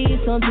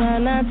TV, so try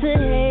not to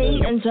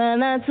hate and try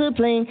not to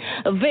blink.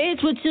 Erase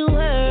what you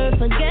were,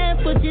 forget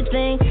what you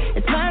think.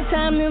 It's my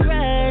time to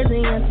rise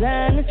and your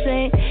time to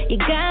say. You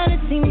gotta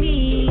see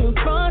me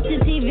across the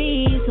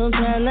TV, so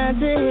try not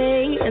to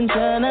hate and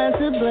try not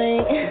to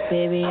blink.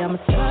 Baby, I'm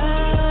a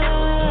star.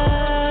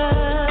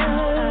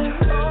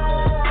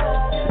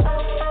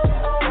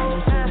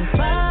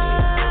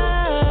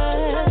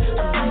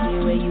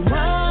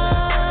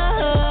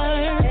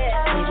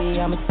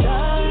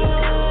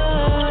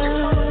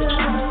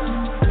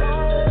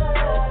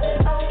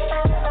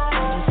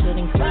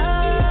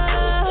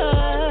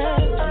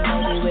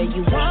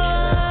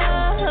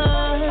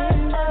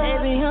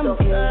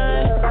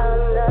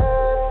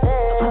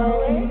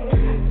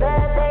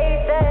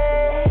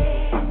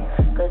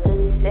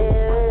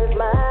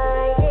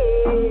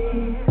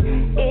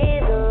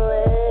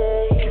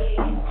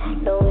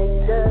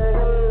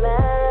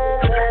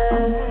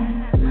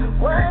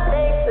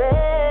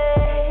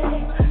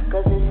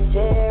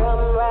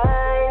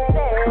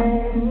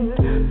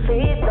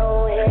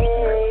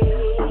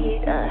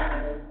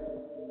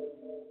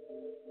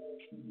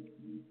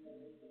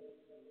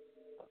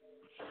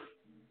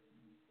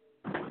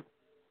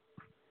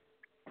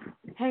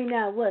 Hey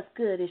now, what's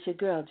good? It's your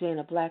girl,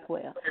 Jana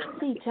Blackwell,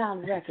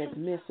 C-Town Records,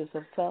 Mistress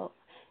of Soul.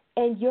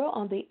 And you're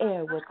on the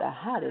air with the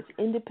hottest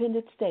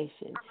independent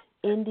station,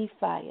 Indie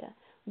Fire,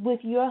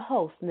 with your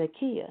host,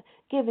 Nakia,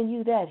 giving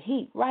you that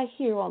heat right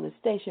here on the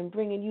station,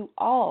 bringing you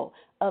all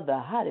of the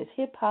hottest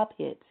hip-hop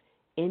hits,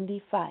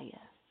 Indie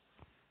Fire.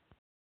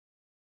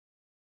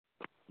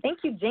 Thank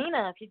you,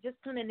 Jana. If you're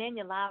just tuning in,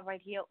 you're live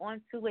right here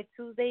on Two Lit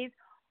Tuesdays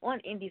on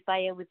Indie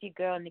Fire with your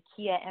girl,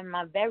 Nakia, and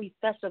my very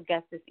special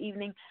guest this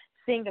evening,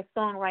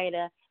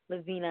 singer-songwriter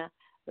Lavina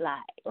Lai.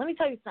 Let me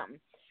tell you something.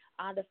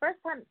 The first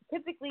time,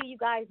 typically, you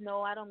guys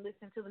know I don't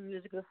listen to the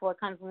music before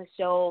it comes on the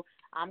show.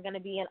 I'm going to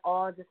be in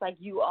awe just like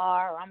you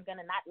are, or I'm going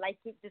to not like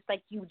it just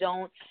like you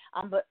don't.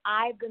 But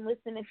I've been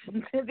listening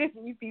to this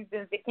EP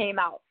since it came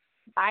out.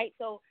 All right,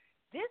 so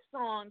this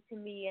song to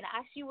me, and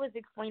as she was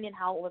explaining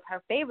how it was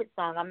her favorite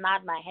song, I'm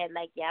nodding my head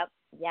like, yep.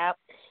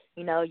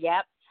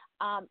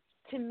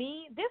 To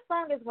me, this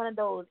song is one of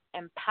those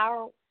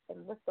empowering,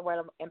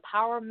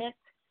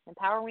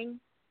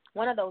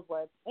 one of those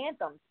words,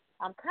 anthems.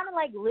 Kind of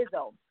like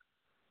Lizzo,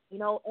 you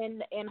know,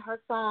 in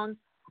her song,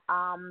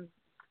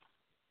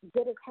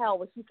 Good as Hell,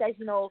 where she says,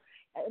 you know,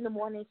 in the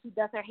morning she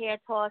does her hair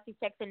toss, she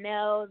checks her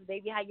nails,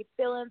 baby, how you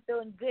feeling?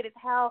 Feeling good as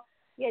hell.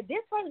 Yeah,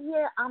 this right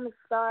here, I'm a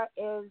Star,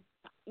 is,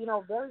 you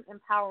know, very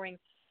empowering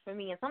for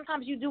me. And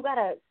sometimes you do got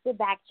to sit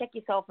back, check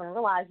yourself, and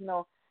realize, you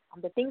know,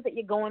 the things that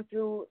you're going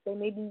through, they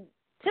may be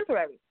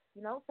temporary.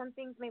 You know, some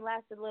things may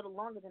last a little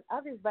longer than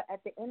others, but at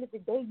the end of the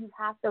day, you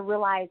have to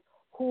realize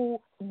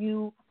who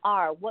you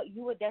are, what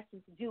you are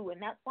destined to do.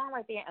 And that song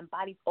right there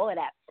embodies all of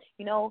that.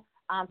 You know,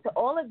 to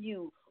all of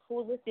you who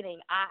are listening,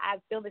 I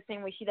feel the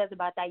same way she does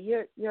about that.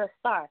 You're a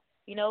star.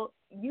 You know,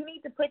 you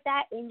need to put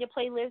that in your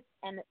playlist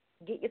and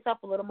get yourself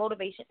a little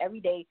motivation every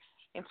day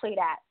and play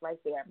that right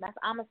there. That's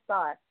I'm a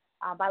Star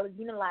by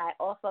Lavina Lai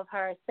off of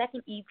her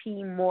second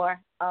EP,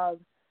 More of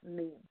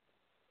Me.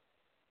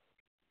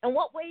 In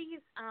what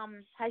ways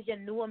has your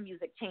newer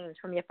music changed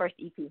from your first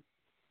EP?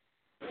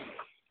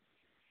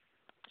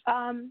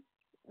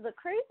 The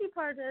crazy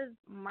part is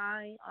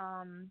my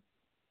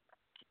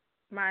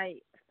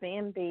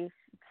fan base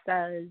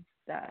says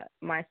that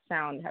my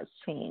sound has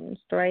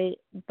changed, right?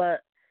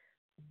 But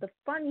the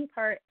funny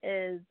part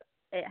is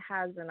it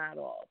hasn't at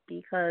all,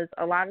 because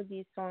a lot of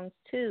these songs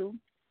too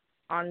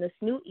on this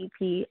new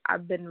EP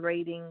I've been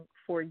writing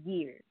for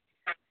years.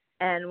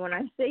 And when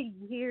I say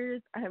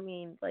years, I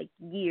mean like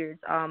years.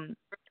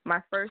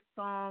 My first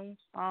song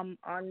on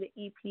the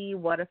EP,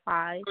 What If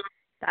I,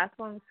 that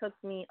song took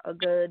me a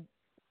good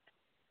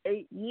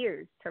 8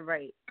 years to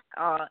write.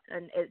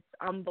 And it's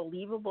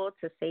unbelievable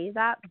to say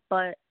that,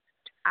 but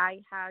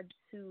I had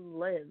to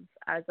live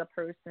as a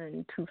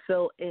person to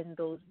fill in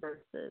those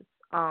verses.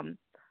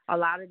 A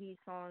lot of these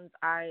songs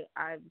I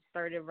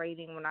started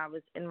writing when I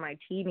was in my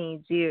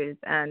teenage years,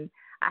 and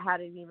I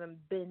hadn't even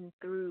been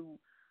through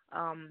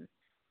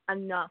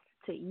enough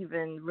to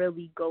even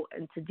really go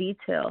into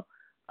detail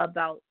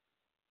about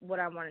what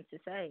I wanted to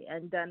say.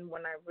 And then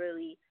when I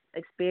really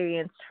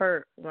experienced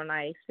hurt, when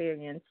I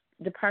experienced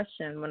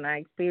depression, when I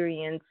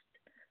experienced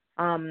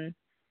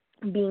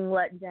being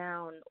let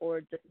down,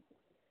 or just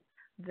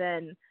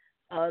then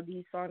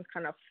these songs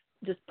kind of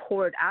just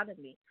poured out of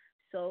me.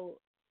 So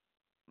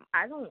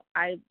I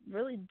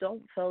really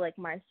don't feel like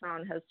my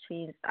sound has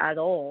changed at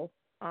all.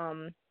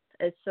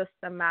 It's just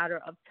a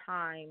matter of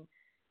time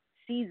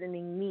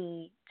seasoning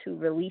me to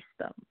release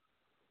them.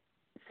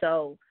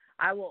 So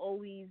I will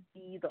always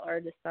be the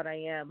artist that I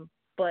am,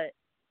 but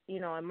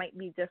it might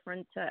be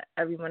different to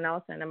everyone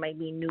else and it might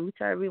be new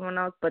to everyone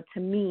else, but to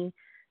me,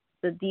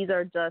 these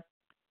are just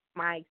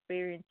my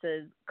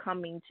experiences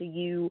coming to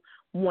you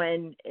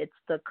when it's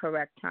the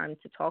correct time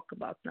to talk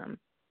about them.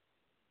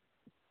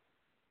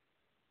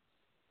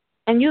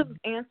 And you've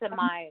answered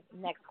my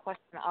next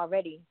question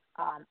already.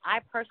 I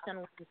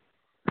personally,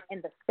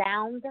 in the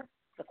sound,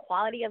 the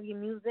quality of your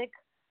music,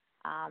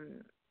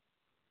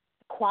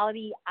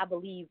 quality, I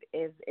believe,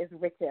 is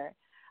richer.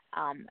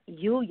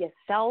 You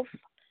yourself,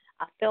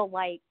 I feel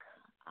like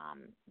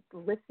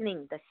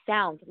listening,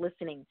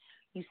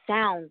 you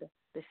sound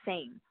the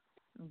same.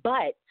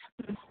 But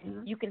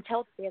you can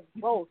tell there's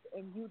growth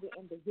in you, the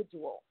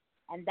individual,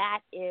 and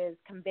that is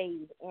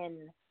conveyed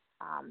in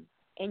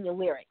your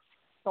lyrics.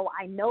 So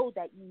I know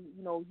that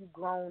you've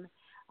grown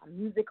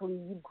musically,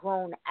 you've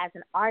grown as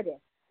an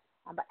artist.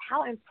 But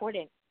how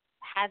important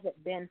has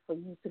it been for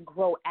you to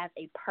grow as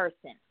a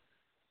person?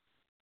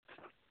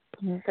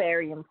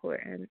 Very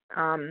important.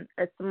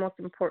 It's the most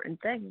important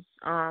thing.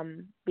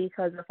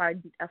 Because if I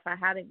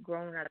hadn't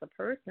grown as a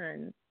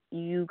person,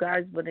 you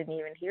guys wouldn't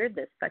even hear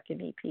this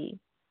second EP.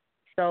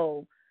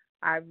 So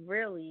I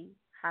really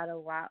had a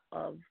lot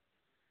of,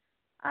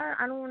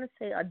 I don't want to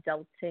say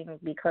adulting,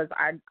 because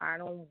I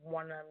don't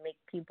want to make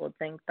people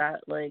think that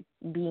like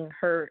being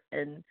hurt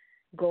and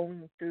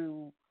going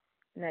through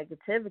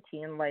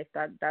negativity in life,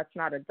 that's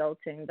not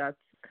adulting. That's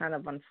kind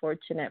of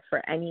unfortunate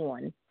for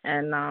anyone.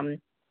 And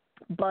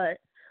but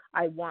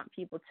I want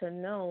people to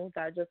know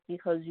that just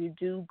because you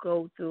do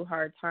go through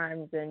hard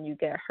times and you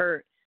get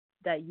hurt,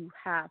 that you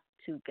have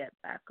to get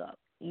back up.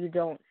 You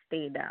don't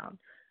stay down.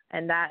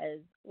 And that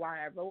is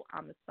why I wrote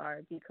I'm a Star,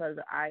 because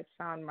I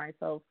found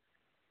myself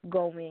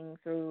going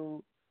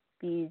through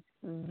these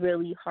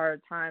really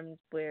hard times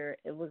where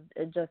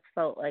it just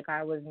felt like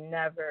I was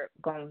never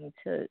going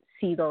to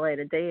see the light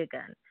of day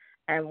again.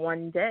 And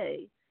one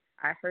day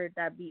I heard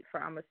that beat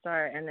for I'm a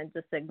Star, and it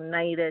just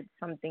ignited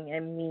something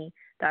in me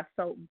that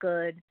felt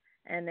good,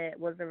 and it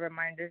was a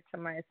reminder to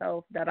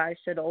myself that I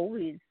should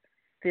always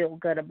feel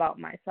good about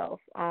myself,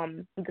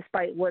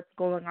 despite what's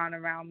going on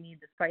around me,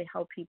 despite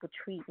how people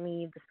treat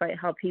me, despite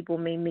how people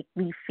may make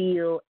me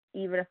feel,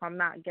 even if I'm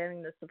not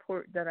getting the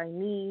support that I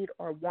need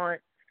or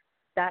want.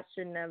 That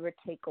should never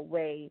take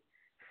away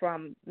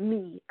from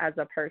me as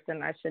a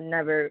person. I should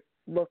never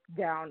look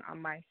down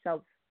on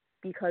myself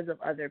because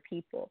of other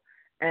people.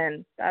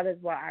 And that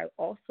is why I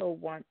also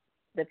want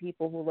the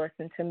people who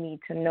listen to me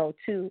to know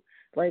too,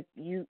 like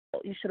you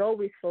should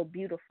always feel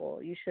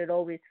beautiful. You should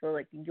always feel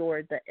like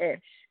you're the ish,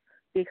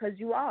 because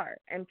you are,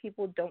 and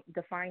people don't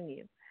define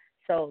you.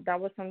 So that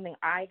was something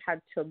I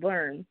had to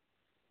learn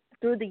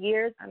through the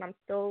years, and I'm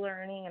still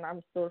learning and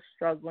I'm still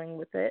struggling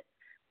with it,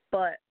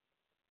 but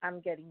I'm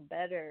getting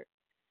better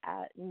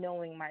at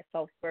knowing my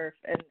self-worth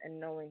and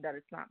knowing that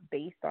it's not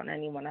based on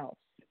anyone else.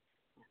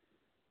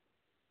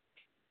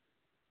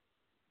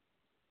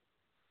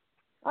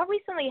 I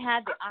recently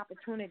had the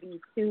opportunity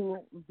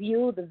to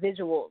view the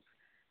visuals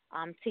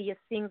to your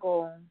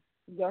single,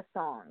 Your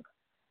Song,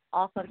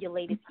 off of your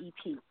latest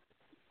EP.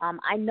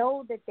 I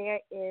know that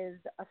there is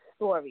a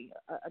story,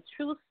 a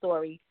true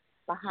story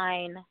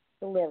behind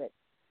the lyrics.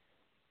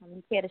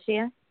 You care to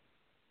share?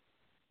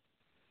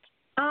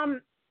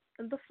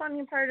 The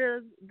funny part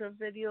is the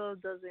video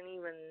doesn't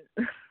even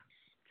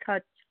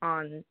touch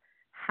on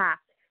half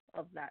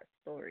of that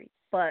story,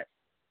 but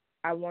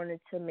I wanted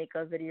to make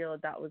a video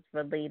that was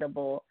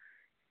relatable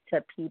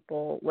to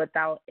people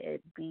without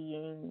it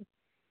being,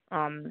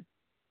 what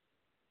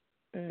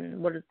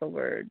is the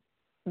word?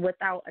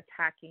 Without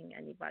attacking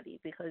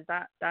anybody, because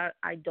that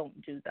I don't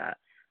do that.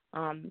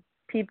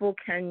 People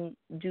can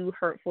do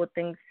hurtful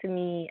things to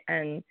me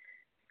and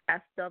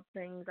effed up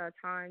things at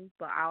times,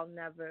 but I'll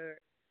never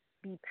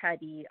be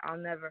petty. I'll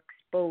never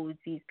expose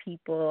these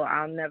people.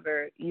 I'll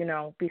never,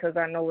 because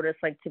I know what it's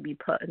like to be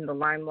put in the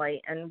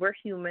limelight. And we're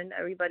human.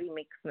 Everybody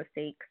makes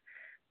mistakes.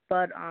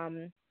 But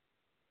I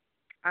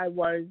had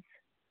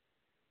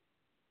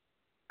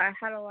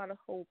a lot of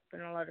hope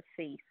and a lot of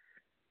faith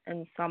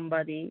in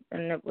somebody,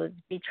 and it was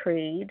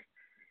betrayed.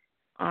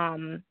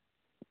 And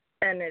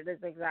it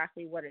is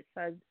exactly what it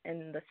says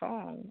in the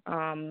song.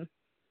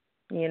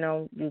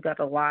 You got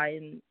to lie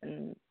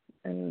in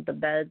the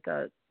bed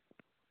that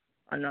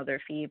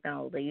another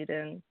female laid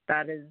in.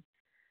 That is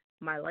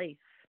my life.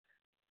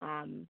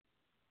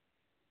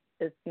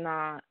 It's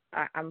not,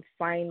 I'm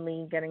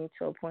finally getting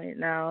to a point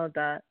now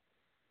that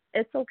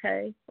it's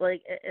okay.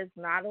 Like, it's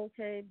not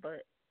okay,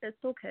 but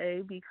it's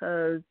okay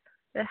because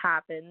it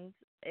happens,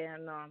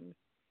 and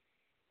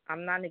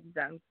I'm not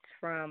exempt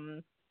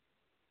from,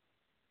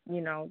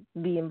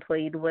 being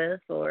played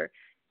with or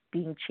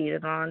being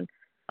cheated on.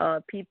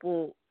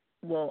 People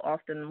will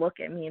often look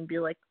at me and be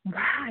like,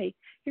 why?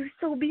 You're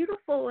so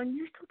beautiful and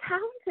you're so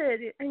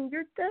talented and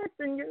you're this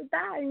and you're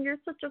that and you're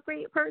such a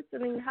great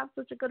person and you have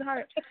such a good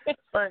heart.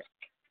 But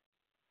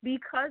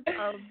because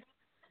of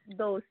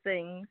those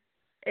things,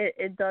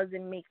 it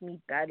doesn't make me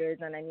better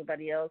than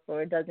anybody else,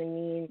 or it doesn't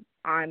mean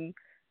I'm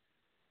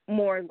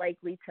more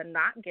likely to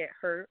not get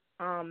hurt.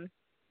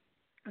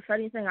 If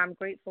anything, I'm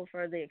grateful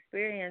for the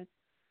experience,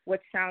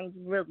 which sounds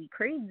really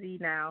crazy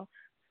now,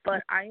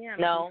 but I am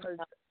because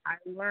I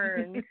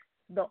learned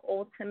the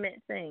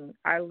ultimate thing.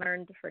 I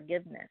learned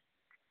forgiveness.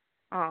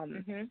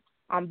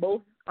 On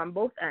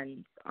both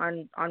ends,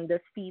 on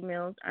this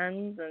female's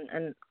end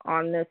and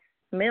on this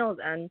male's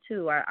end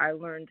too. I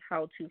learned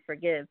how to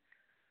forgive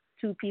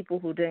two people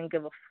who didn't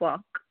give a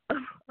fuck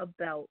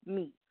about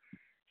me.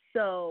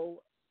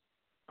 So,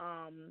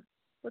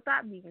 with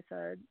that being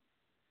said,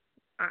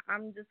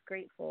 I'm just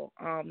grateful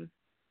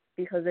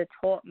because it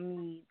taught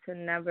me to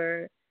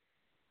never,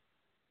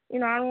 I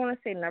don't want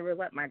to say never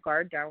let my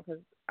guard down,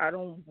 because I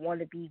don't want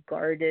to be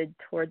guarded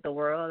toward the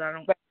world. I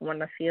don't want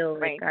to feel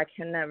like I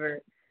can never,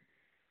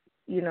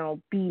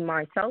 be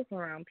myself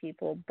around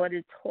people. But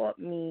it taught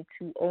me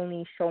to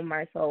only show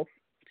myself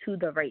to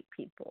the right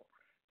people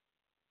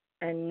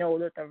and know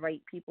that the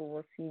right people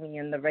will see me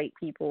and the right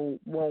people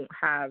won't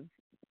have,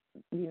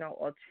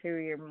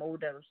 ulterior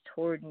motives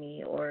toward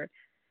me or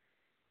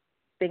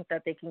think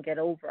that they can get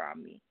over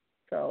on me.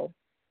 So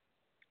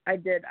I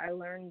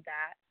learned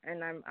that,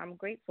 and I'm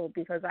grateful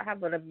because I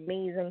have an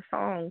amazing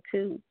song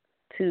too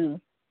to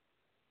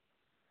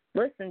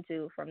listen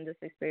to from this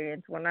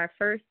experience. When I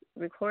first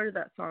recorded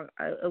that song,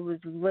 it was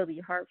really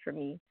hard for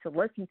me to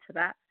listen to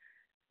that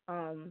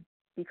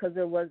because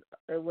it was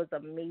a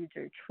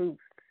major truth.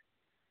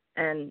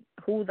 And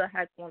who the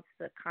heck wants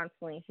to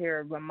constantly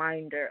hear a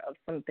reminder of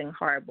something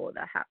horrible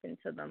that happened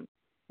to them?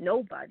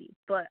 Nobody.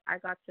 But I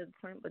got to the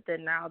point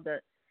within now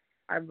that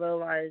I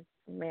realized,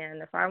 man,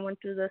 if I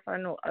went through this, I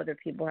know other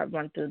people have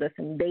went through this,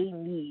 and they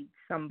need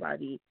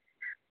somebody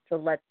to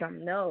let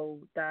them know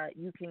that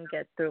you can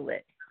get through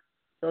it.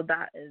 So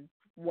that is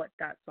what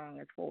that song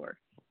is for.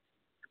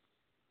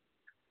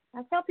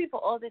 I tell people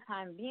all the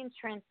time, being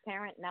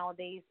transparent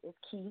nowadays is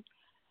key,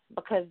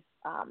 because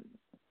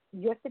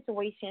your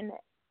situation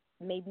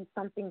may be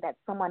something that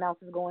someone else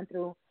is going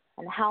through,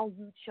 and how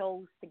you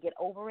chose to get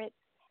over it,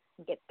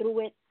 get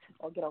through it,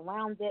 or get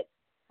around it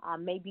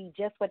may be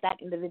just what that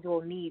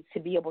individual needs to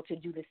be able to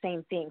do the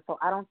same thing. So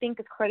I don't think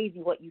it's crazy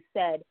what you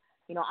said.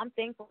 I'm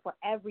thankful for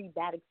every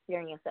bad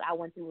experience that I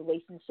went through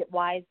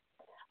relationship-wise,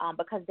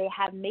 because they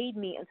have made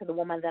me into the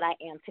woman that I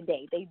am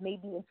today. They've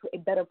made me into a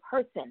better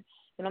person.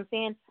 You know what I'm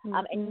saying?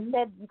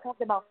 And you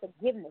talked about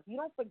forgiveness. You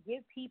don't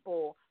forgive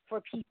people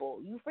for people.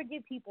 You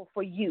forgive people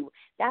for you.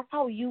 That's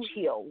how you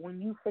heal,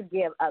 when you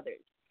forgive others.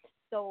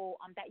 So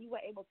that you were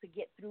able to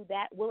get through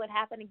that. Will it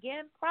happen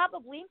again?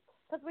 Probably,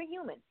 because we're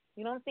human.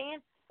 You know what I'm saying?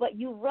 But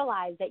you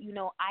realize that,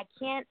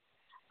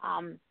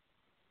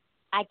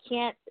 I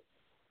can't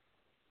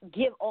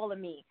give all of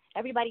me.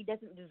 Everybody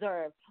doesn't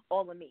deserve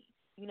all of me.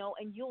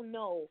 And you'll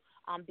know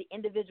the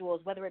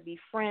individuals, whether it be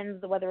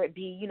friends, whether it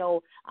be,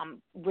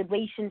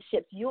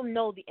 relationships, you'll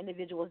know the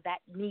individuals that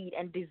need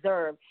and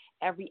deserve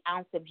every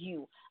ounce of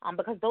you,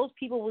 because those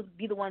people will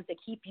be the ones that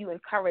keep you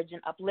encouraged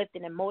and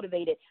uplifted and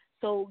motivated,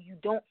 so you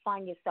don't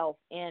find yourself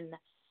in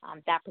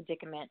that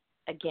predicament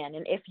again.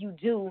 And if you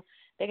do,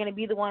 they're going to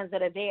be the ones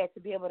that are there to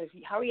be able to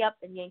hurry up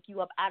and yank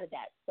you up out of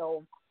that.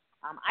 So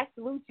I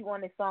salute you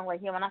on this song right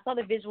here. When I saw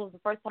the visuals the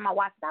first time I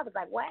watched it, I was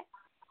like, what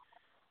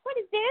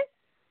is this?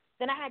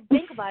 Then I had to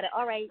think about it.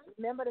 All right,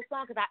 remember the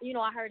song? Because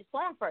I heard the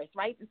song first,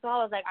 right? And so I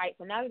was like, all right,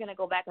 so now we're going to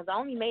go back, because I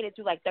only made it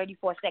through like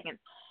 34 seconds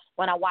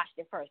when I watched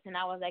it first. And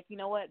I was like, you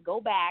know what?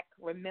 Go back,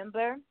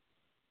 remember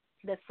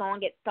the song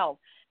itself,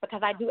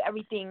 because I do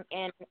everything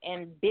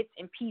in bits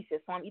and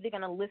pieces. So I'm either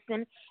going to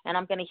listen and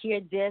I'm going to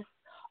hear this,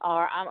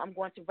 or I'm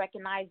going to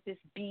recognize this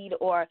beat,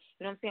 or,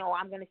 you know what I'm saying, or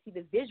I'm going to see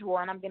the visual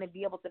and I'm going to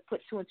be able to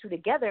put two and two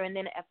together. And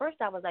then at first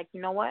I was like,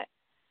 you know what?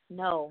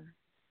 No,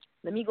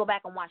 let me go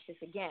back and watch this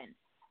again.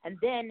 And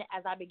then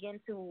as I begin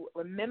to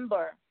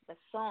remember the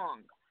song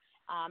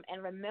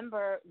and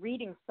remember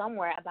reading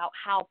somewhere about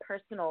how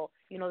personal,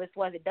 this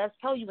was, it does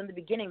tell you in the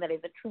beginning that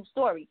it's a true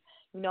story,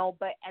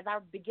 but as I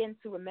begin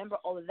to remember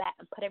all of that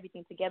and put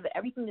everything together,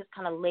 everything just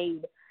kind of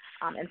laid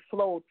and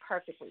flowed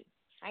perfectly.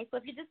 All right, so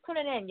if you're just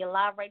tuning in, you're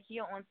live right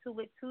here on Two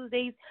Lit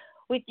Tuesdays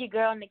with your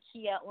girl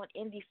Nakia on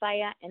Indie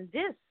Fire, and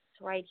this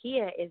right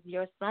here is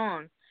your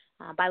song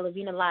by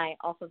Lavina Lai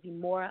off of the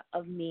More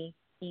of Me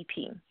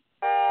EP.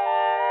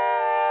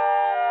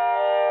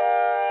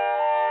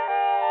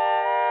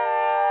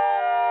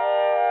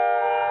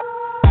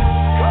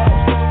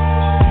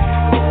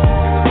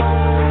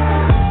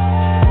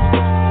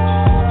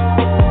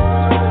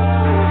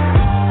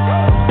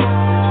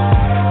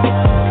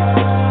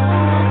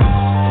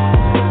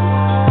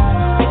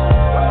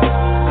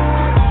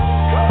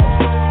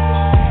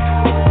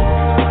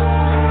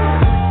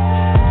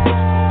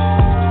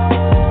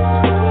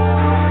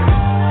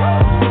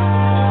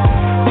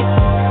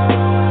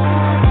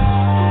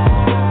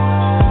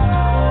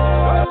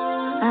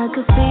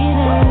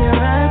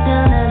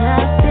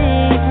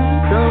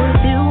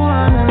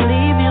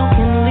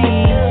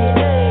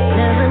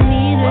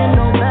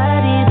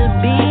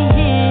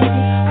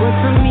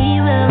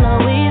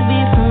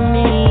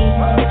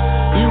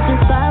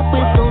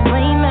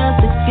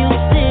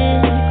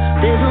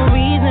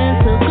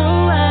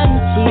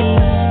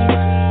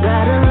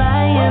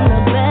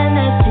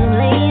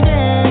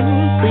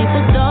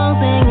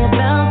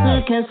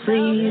 can't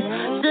sleep.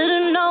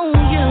 Should've known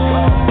you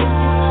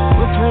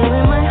would play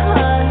with my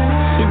heart.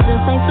 You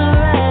just ain't the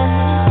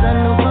rest. I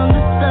know from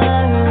the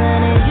start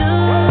that ain't you.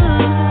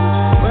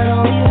 But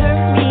only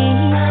hurt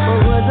me.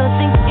 What was I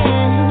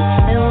thinking?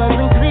 It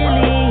wasn't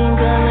clearly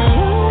coming.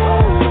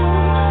 You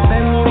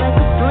burn me like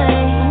a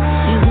flame,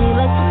 use me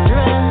like a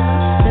drug,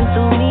 then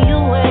threw me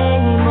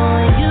away.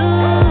 More you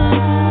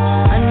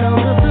are no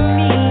good for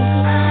me.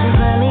 And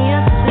finally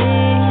I see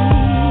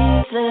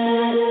that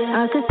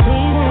I could see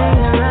it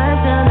in your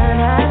eyes, you're not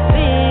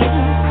happy.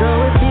 So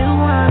if you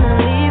wanna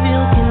leave,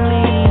 you can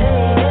leave.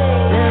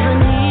 Never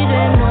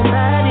needed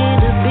nobody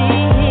to be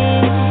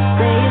here.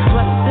 Say it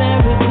twice and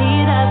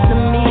repeat after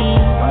me.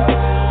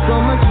 So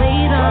much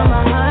weight on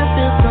my heart,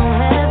 feels so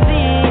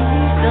heavy.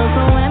 Feel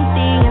so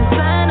empty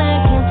inside, I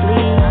can't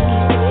sleep.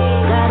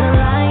 Gotta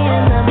lie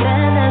in the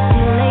bed that's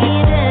you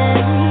laid in.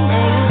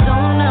 And you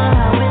don't know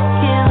how it's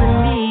killing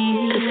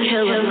me. It's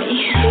killing me.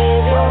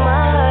 Gave you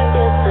my heart,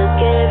 yes, I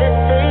gave it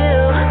to you.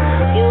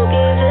 You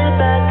gave it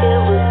back,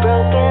 it was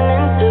broken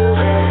in two.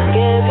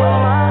 Gave you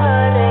my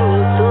heart and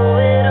you threw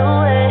it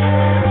away.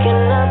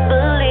 Cannot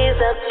believe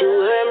that you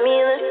hurt me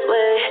this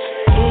way.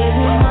 Gave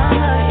you my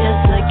heart, yes,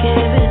 I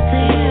gave it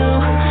to you.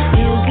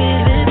 You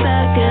gave it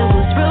back, it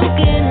was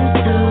broken in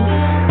two.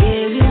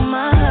 Gave you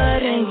my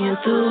heart and you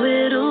threw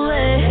it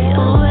away,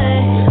 away,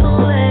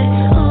 away,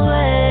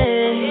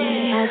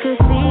 away. I could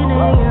see it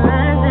in your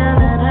eyes, you're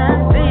not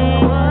happy.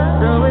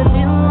 So if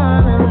you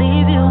wanna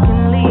leave, you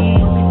can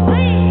leave.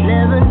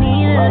 Never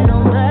needed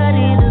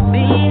nobody to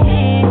be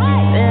here,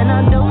 and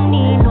I don't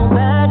need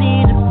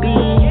nobody to be.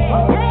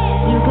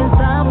 You can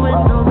stop with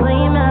no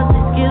blame as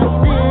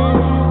excuses.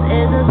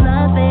 It does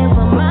nothing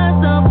for my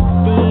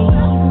self-esteem.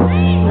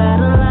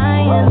 Gotta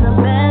lie in the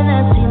bed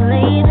that she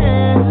laid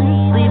in.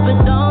 Sleep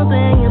with those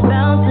and you're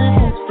bound to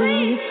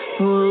sleep.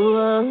 Ooh,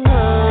 oh, oh.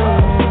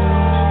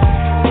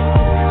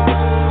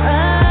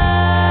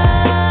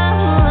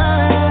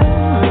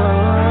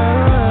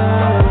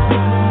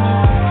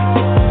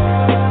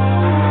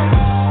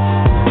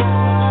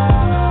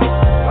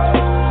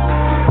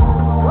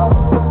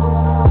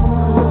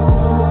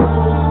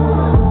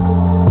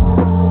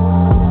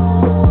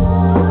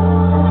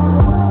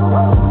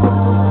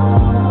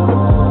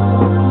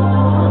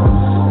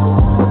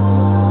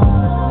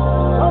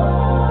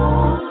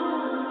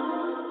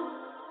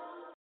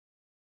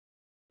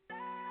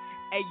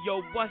 Hey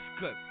yo, what's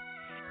good?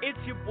 It's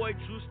your boy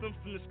Jerusalem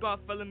from the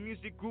Scarfella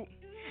Music Group,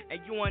 and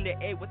you on the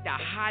air with the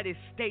hottest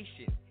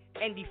station,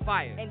 Indie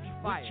Fire,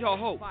 with your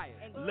host,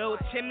 Lil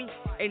Timmy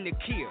and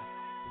Nakia,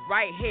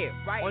 right here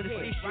on the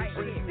station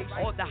bringing you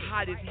all the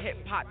hottest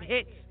hip hop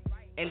hits,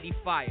 Indie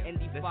Fire.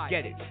 Let's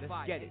get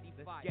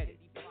it.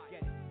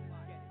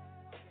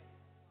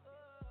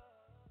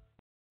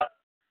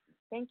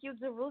 Thank you,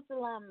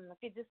 Jerusalem. If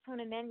you're just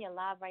tuning in, you're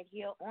live right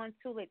here on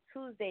Too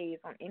Tuesdays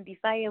on Indie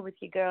Fire with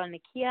your girl,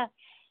 Nakia,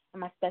 and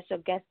my special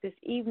guest this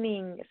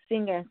evening,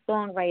 singer and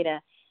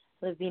songwriter,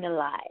 Lavina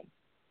Lai.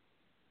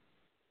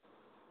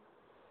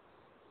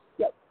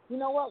 Yep. You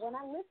know what? When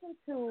I listen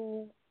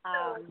to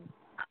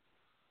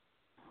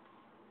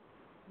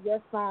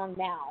your song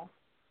now,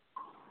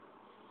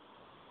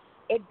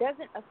 it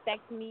doesn't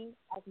affect me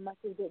as much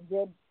as it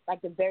did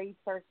like the very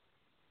first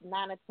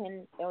 9 or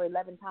 10 or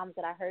 11 times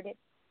that I heard it.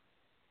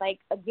 Like,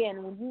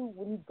 again, when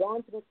you've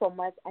gone through so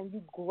much and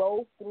you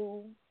grow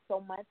through so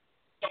much,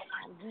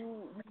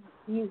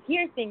 you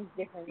hear things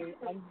differently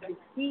and you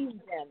receive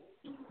them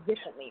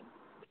differently.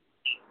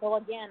 So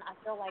again, I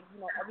feel like,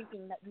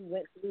 everything that you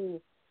went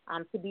through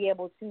to be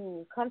able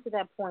to come to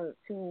that point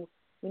to,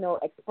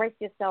 express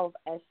yourself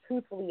as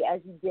truthfully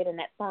as you did in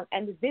that song.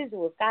 And the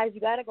visuals, guys,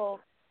 you got to go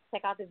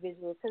check out the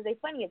visuals because they're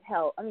funny as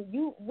hell. I mean,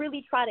 you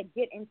really try to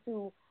get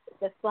into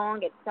the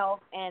song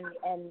itself and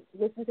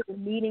listen to the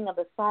meaning of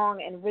the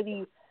song and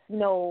really,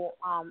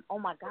 oh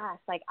my gosh,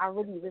 like I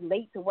really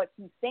relate to what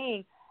she's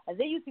saying. And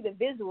then you see the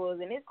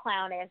visuals and this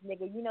clown ass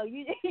nigga, you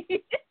just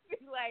be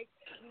like,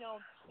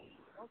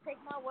 don't take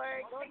my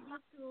word, go to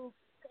YouTube,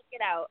 check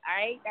it out, all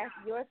right? That's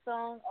your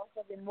song,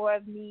 also the More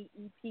of Me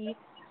EP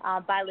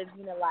by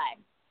Lavina Lai.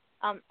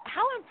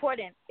 How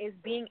important is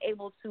being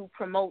able to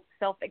promote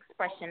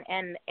self-expression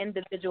and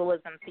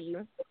individualism to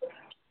you?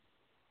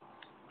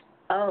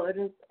 Oh,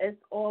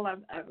 it's all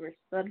I've ever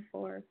stood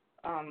for.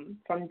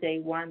 From day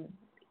one,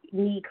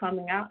 me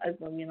coming out as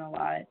Lavina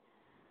Lai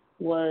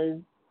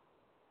was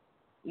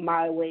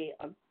my way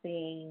of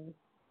saying,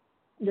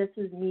 this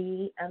is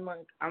me, and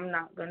like I'm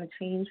not gonna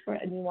change for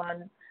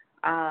anyone.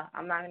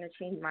 I'm not gonna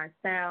change my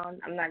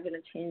sound. I'm not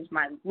gonna change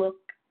my look,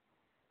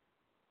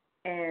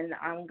 and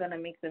I'm gonna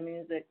make the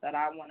music that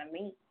I want to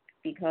make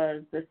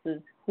because this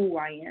is who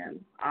I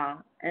am.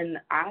 And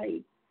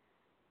I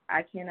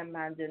can't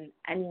imagine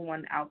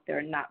anyone out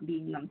there not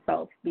being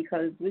themselves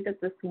because we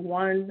get this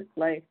one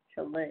life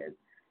to live,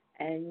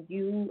 and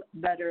you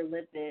better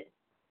live it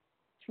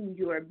to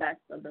your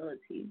best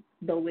ability,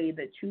 the way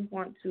that you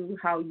want to,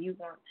 how you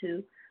want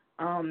to,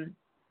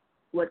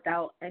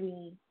 without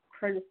any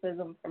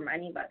criticism from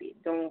anybody.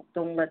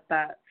 Don't let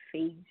that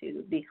fade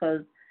you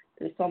because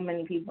There's so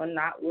many people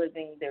not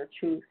living their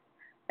truth,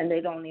 and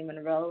they don't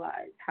even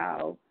realize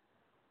how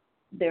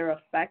they're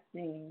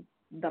affecting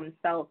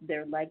themselves,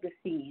 their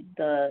legacy,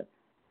 the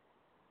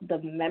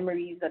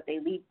memories that they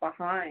leave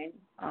behind.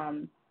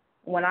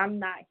 When I'm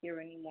not here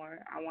anymore,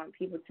 I want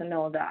people to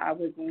know that I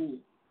was me.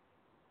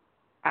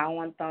 I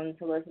want them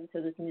to listen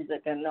to this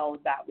music and know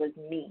that was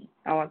me.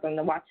 I want them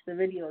to watch the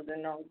videos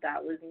and know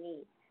that was me.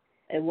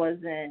 It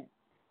wasn't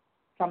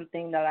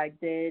something that I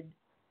did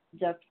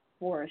just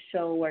for a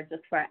show or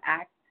just for an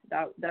act.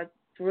 That's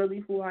really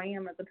who I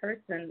am as a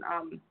person.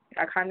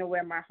 I kind of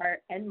wear my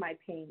heart and my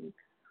pain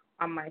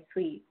on my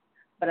sleeve,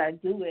 but I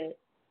do it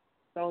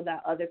so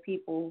that other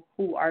people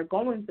who are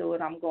going through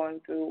what I'm going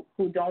through,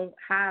 who don't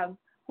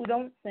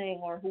sing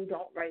or who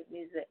don't write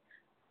music,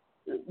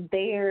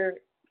 their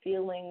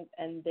feelings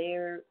and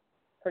their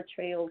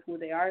portrayal of who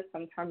they are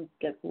sometimes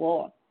gets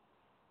lost.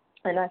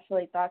 And I feel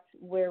like that's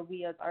where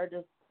we as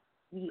artists,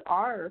 we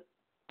are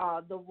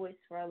the voice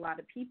for a lot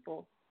of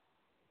people,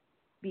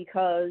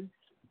 because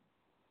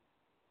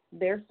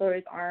their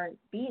stories aren't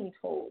being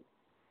told.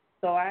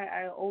 So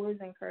I always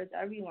encourage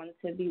everyone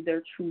to be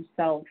their true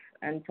self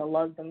and to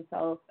love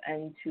themselves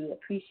and to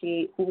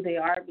appreciate who they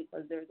are,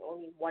 because there's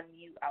only one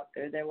you out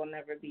there. There will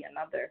never be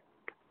another.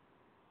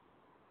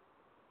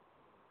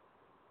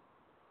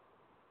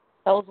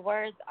 Those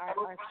words are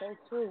so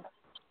true.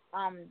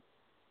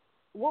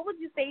 What would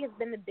you say has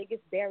been the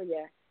biggest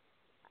barrier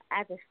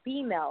as a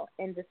female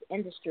in this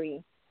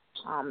industry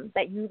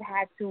that you've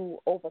had to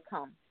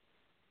overcome?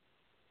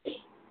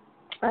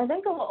 I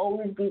think it will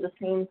always be the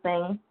same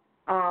thing.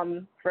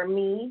 For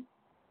me,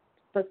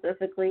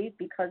 specifically,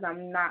 because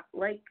I'm not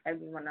like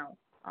everyone else.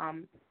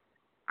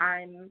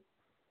 I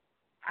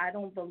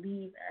don't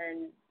believe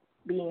in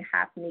being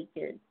half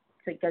naked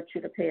to get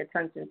you to pay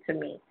attention to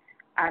me.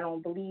 I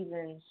don't believe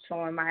in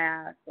showing my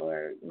ass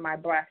or my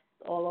breasts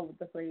all over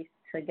the place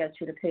to get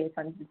you to pay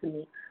attention to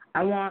me.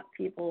 I want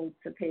people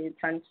to pay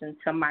attention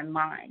to my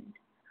mind.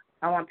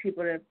 I want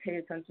people to pay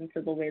attention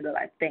to the way that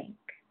I think,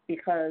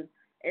 because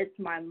it's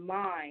my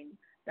mind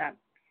that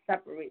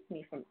separates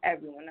me from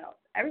everyone else.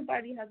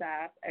 Everybody has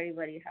ass.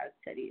 Everybody has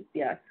titties.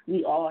 Yes,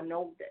 we all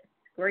know this.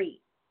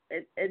 Great.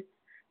 It's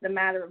the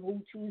matter of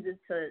who chooses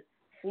to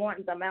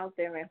flaunt them out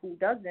there and who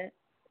doesn't.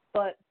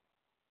 But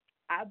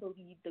I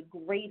believe the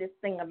greatest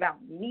thing about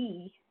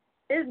me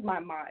is my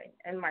mind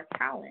and my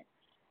talent.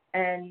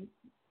 And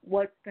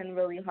what's been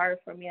really hard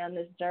for me on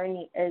this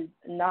journey is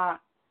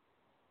not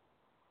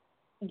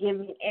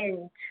giving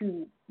in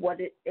to what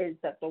it is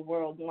that the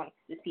world wants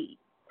to see.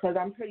 Because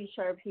I'm pretty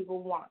sure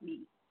people want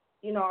me.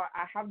 You know,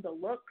 I have the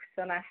looks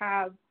and I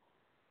have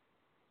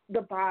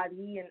the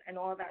body and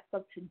all that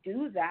stuff to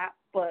do that,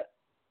 but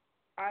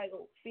I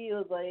don't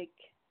feel like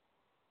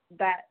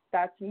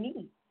that's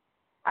me.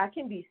 I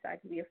can be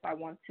sexy if I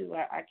want to.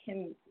 I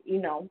can,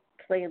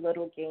 play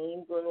little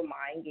games, little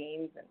mind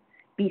games, and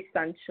be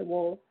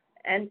sensual.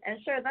 And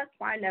sure, that's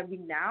fine every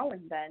now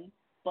and then,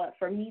 but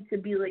for me to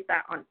be like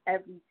that on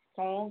every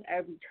song,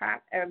 every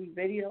track, every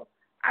video,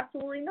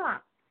 absolutely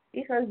not.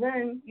 Because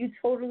then you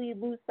totally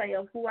lose sight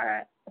of who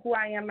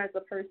I am as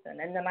a person,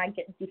 and then I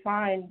get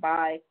defined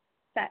by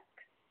sex,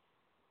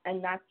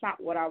 and that's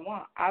not what I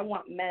want. I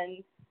want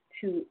men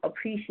to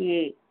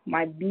appreciate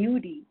my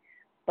beauty,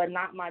 but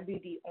not my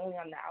beauty only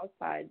on the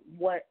outside.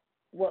 What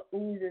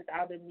oozes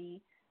out of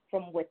me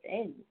from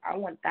within, I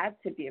want that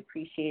to be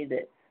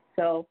appreciated.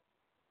 So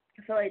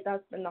I feel like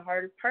that's been the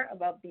hardest part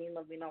about being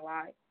Living a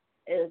Lie.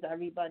 Is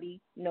everybody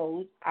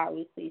knows,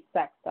 obviously,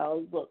 sex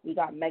sells. Look, we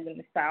got Megan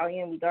Thee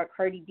Stallion, we got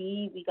Cardi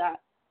B, we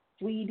got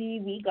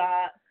Sweetie, we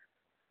got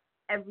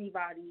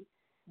everybody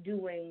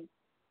doing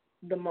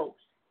the most,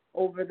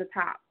 over the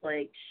top,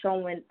 like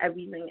showing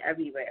everything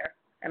everywhere.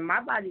 And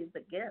my body is a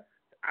gift.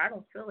 I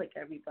don't feel like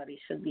everybody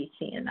should be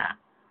seeing that.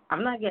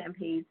 I'm not getting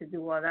paid to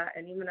do all that,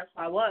 and even if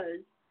I was,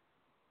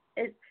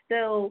 it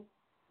still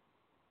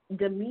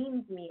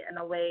demeans me in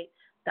a way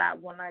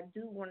that when I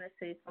do want to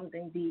say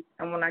something deep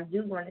and when I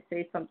do want to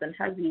say something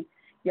heavy,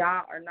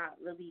 y'all are not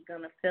really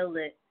going to feel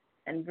it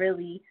and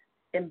really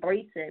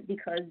embrace it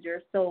because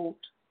you're so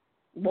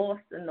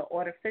lost in the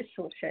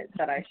artificial shit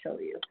that I show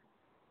you.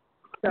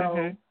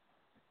 So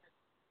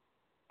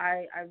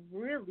I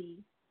really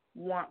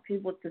want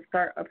people to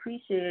start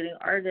appreciating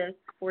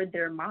artists for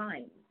their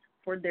minds,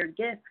 for their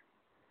gifts.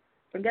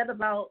 Forget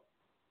about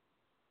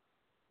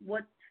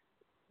what's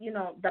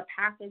the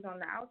package on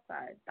the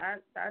outside.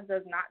 That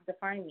does not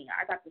define me.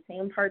 I got the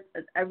same parts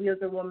as every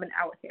other woman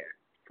out here.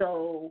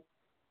 So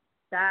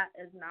that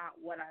is not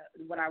what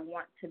I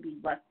want to be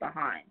left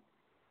behind.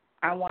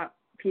 I want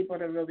people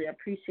to really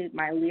appreciate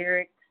my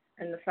lyrics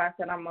and the fact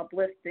that I'm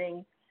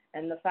uplifting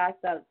and the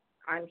fact that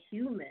I'm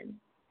human.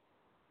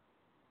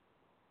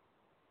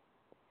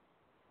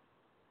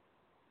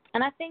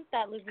 And I think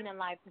that Living a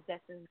Lie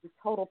possesses the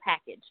total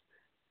package.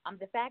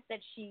 The fact that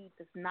she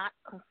does not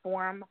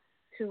conform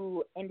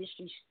to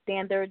industry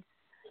standards,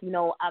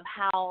 of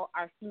how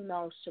our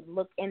females should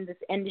look in this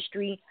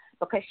industry,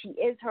 because she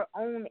is her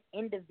own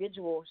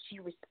individual. She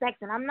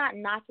respects, and I'm not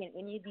knocking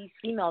any of these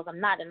females. I'm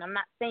not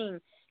saying,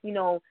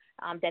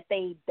 that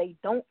they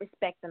don't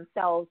respect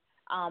themselves.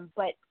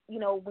 But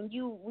when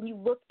you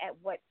look at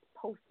what's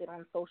posted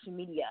on social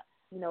media,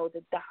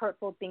 the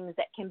hurtful things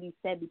that can be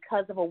said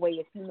because of a way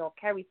a female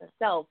carries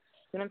herself.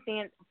 You know what I'm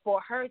saying? For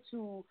her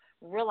to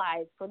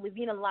realize, for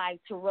Lavina Lai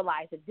to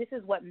realize that this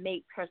is what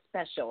makes her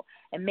special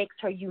and makes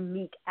her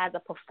unique as a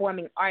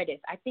performing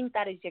artist, I think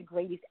that is your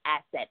greatest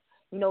asset.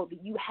 That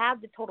you have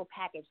the total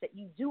package, that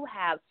you do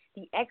have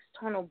the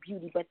external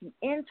beauty, but the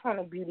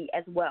internal beauty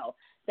as well,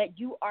 that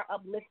you are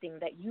uplifting,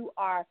 that you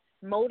are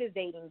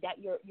motivating, that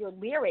your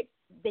lyrics,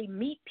 they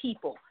meet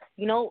people.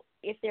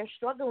 If they're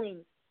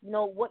struggling,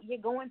 what you're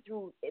going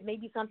through, it may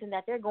be something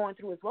that they're going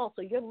through as well.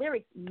 So your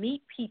lyrics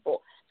meet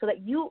people so that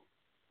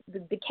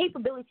the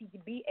capability to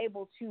be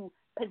able to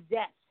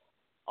possess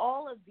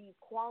all of these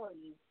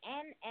qualities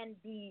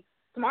and be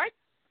smart,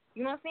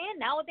 you know what I'm saying?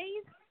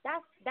 Nowadays,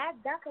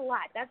 that's a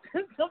lot. That's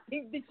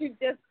something that you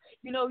just,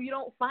 you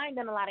don't find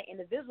in a lot of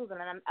individuals. And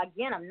I'm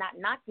not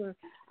knocking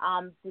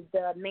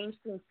the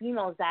mainstream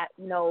females that,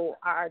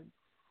 are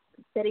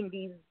setting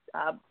these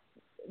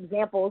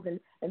examples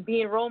and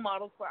being role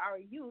models for our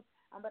youth.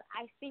 But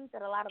I think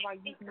that a lot of our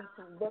youth need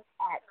to look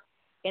at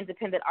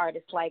independent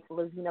artists like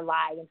Lavina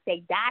Lai and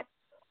say, that's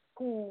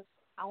who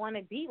I want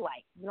to be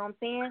like. You know what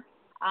I'm saying?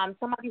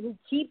 Somebody who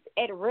keeps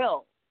it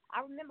real.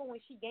 I remember when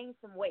she gained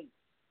some weight.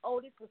 Oh,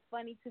 this was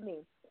funny to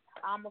me.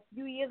 A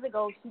few years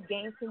ago, she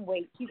gained some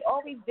weight. She's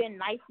always been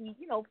nicely,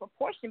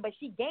 proportioned, but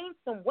she gained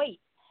some weight.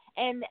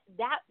 And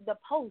the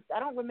post, I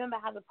don't remember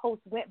how the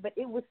post went, but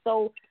it was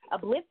so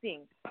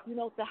uplifting,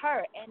 to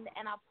her.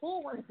 And I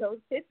pulled one of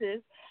those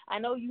pictures. I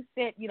know you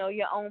sent,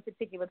 your own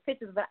particular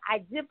pictures, but I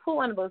did pull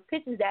one of those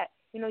pictures that,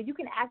 you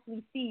can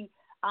actually see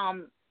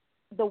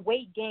the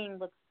weight gain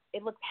looks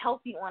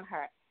healthy on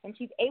her. And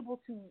she's able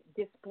to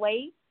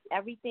display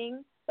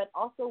everything, but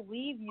also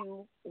leave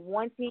you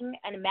wanting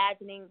and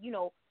imagining,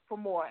 for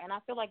more. And I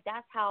feel like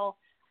that's how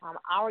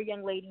our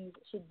young ladies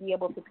should be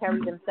able to carry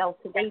themselves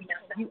today.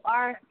 You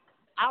are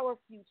our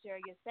future.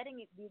 You're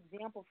setting the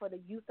example for the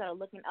youth that are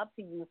looking up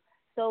to you.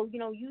 So,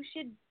 you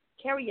should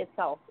carry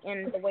yourself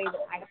in the way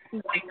that I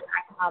see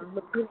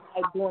looking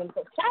like doing.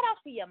 So shout out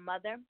to your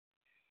mother.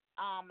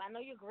 I know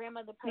your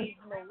grandmother plays,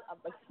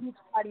 a huge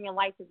part in your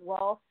life as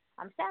well.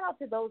 Shout out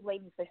to those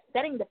ladies for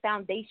setting the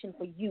foundation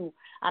for you.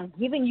 I'm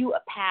giving you a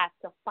path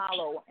to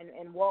follow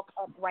and walk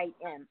upright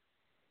in.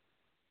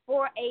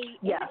 For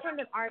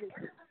independent artist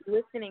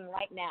listening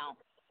right now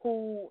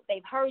who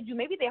they've heard you,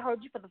 maybe they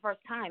heard you for the first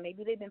time,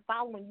 maybe they've been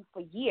following you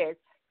for years.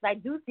 I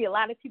do see a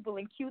lot of people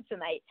in queue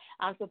tonight.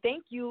 So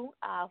thank you,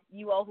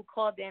 you all who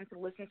called in to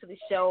listen to the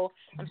show.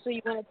 I'm sure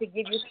you wanted to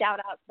give your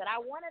shout-outs, but I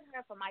wanted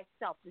her for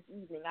myself this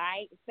evening, all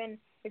right?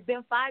 It's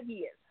been 5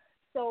 years.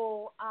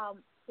 So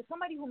for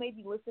somebody who may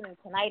be listening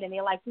tonight and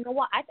they're like, you know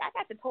what, I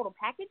got the total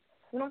package.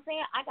 You know what I'm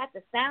saying? I got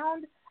the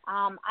sound.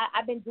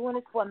 I've been doing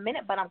this for a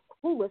minute, but I'm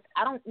clueless.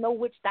 I don't know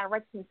which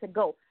direction to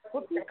go.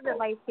 What piece of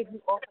advice could you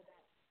offer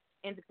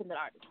that independent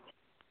artist?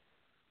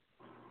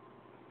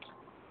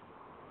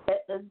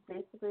 It's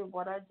basically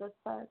what I just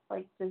said.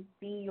 Like, just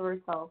be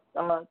yourself.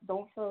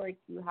 Don't feel like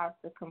you have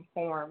to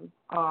conform.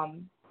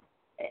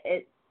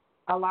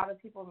 A lot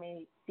of people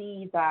may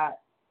see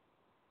that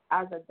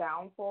as a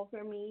downfall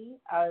for me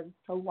as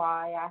to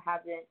why I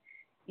haven't,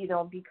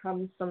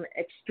 become some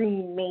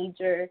extreme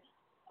major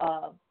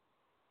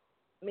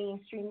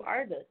mainstream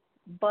artist.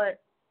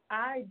 But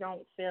I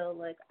don't feel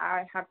like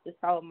I have to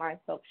sell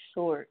myself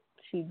short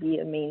to be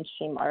a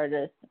mainstream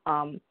artist.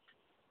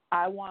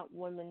 I want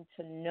women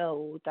to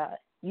know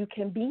that you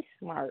can be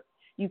smart,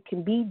 you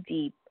can be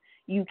deep,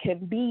 you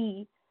can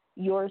be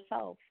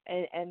yourself,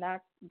 and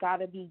that's got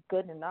to be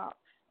good enough.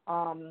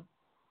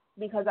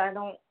 Because I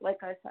don't,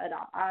 like I said,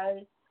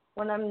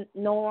 when I'm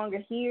no longer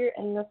here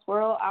in this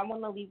world, I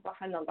want to leave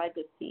behind a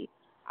legacy.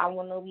 I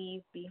want to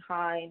leave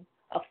behind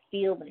a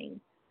feeling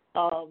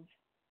of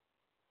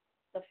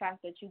the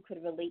fact that you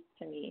could relate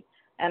to me.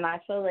 And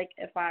I feel like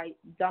if I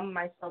dumb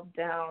myself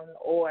down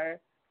or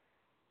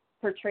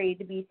portray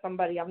to be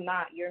somebody I'm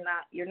not,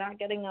 you're not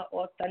getting an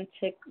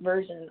authentic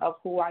version of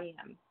who I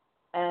am.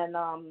 And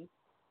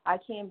I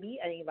can't be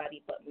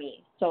anybody but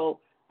me. So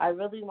I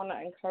really want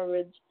to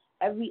encourage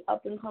every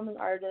up-and-coming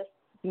artist,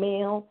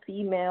 male,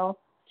 female,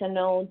 to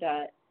know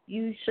that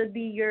you should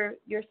be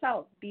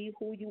yourself. Be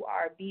who you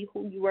are. Be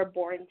who you were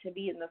born to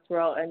be in this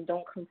world, and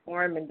don't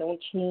conform and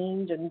don't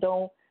change and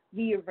don't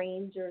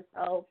rearrange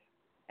yourself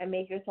and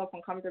make yourself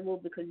uncomfortable,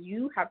 because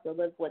you have to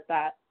live with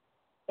that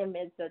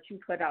image that you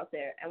put out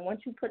there. And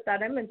once you put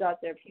that image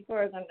out there, people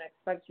are going to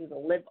expect you to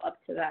live up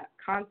to that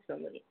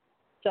constantly.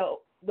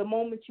 So the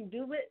moment you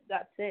do it,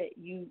 that's it.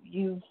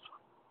 You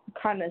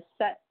kind of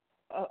set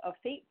a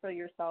fate for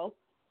yourself,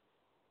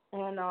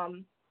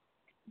 and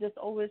just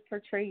always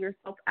portray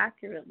yourself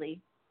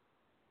accurately.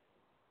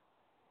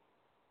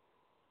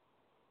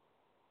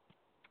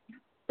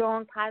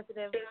 Strong,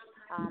 positive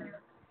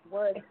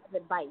words of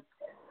advice.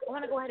 I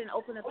want to go ahead and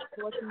open up the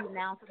floor to you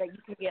now so that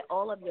you can get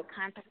all of your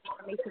contact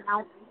information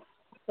out.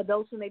 For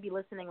those who may be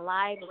listening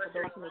live, or for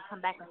those who may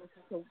come back and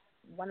listen to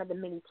one of the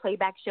many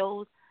playback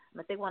shows,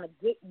 If they want to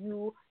get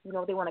you,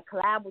 they want to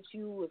collab with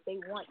you, if they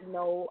want, you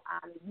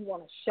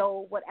want to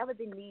show, whatever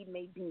the need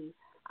may be,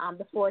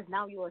 the floor is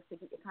now yours to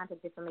get your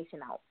contact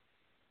information out.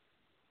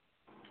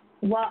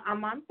 Well,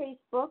 I'm on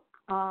Facebook.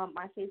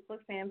 My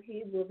Facebook fan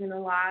page, Living a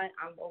Lie.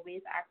 I'm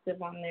always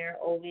active on there,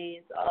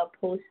 always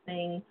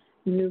posting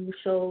new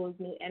shows,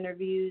 new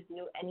interviews,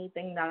 new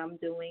anything that I'm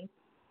doing.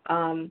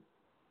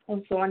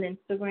 Also on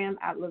Instagram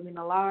at Living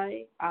a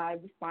Lie. I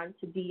respond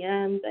to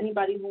DMs.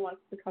 Anybody who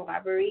wants to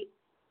collaborate.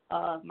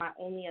 My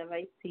only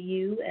advice to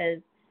you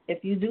is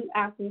if you do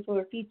ask me for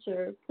a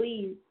feature,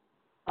 please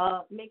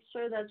make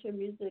sure that your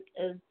music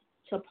is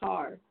to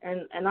par.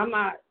 And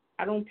I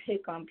don't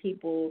pick on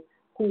people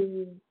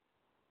who,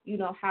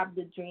 have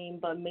the dream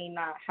but may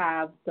not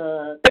have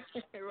the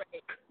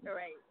right.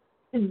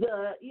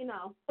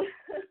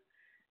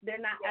 They're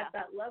not at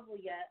that level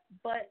yet.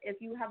 But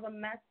if you have a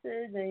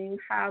message and you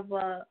have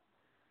a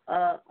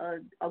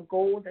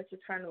goal that you're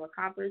trying to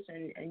accomplish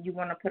and you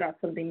want to put out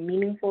something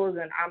meaningful,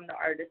 then I'm the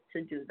artist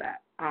to do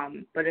that.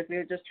 But if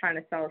you're just trying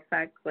to sell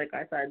sex, like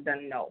I said,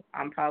 then no,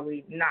 I'm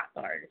probably not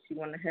the artist you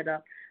want to hit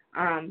up.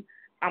 I'm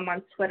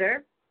on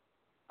Twitter.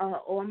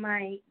 All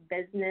my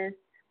business,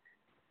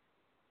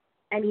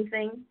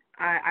 anything,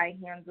 I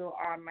handle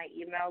on my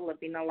email,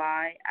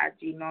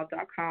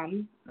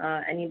 livingalie@gmail.com.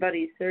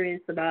 Anybody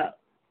serious about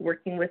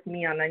working with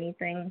me on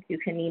anything, you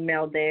can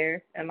email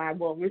there, and I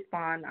will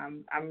respond.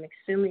 I'm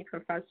extremely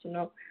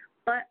professional,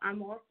 but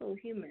I'm also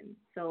human,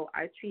 so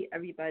I treat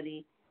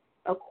everybody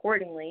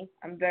accordingly.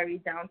 I'm very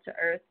down to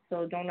earth,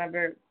 so don't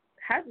ever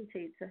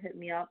hesitate to hit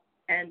me up.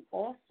 And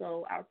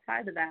also,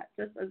 outside of that,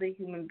 just as a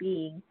human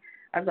being,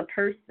 as a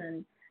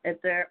person, if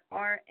there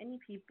are any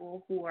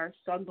people who are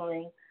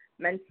struggling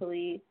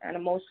mentally and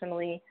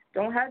emotionally,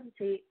 don't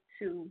hesitate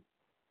to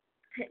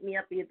hit me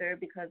up either,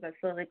 because I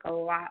feel like a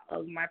lot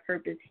of my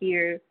purpose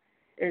here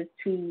is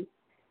to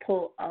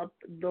pull up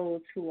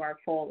those who are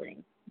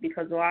falling,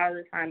 because a lot of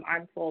the time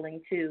I'm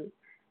falling too,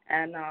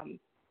 and I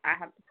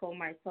have to pull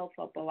myself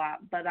up a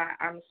lot, but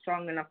I'm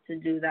strong enough to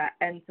do that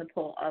and to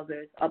pull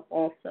others up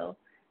also.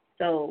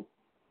 So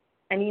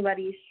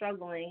anybody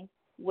struggling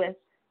with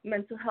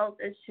mental health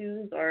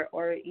issues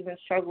or even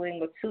struggling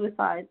with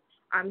suicide,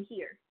 I'm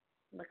here.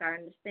 Like, I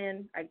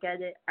understand, I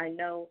get it, I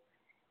know,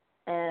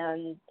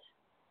 and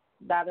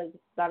that is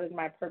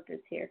my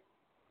purpose here.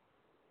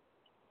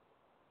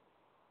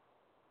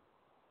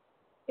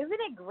 Isn't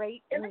it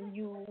great when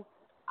you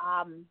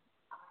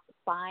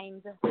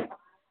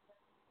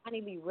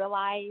finally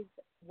realize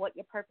what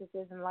your purpose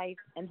is in life,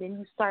 and then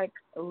you start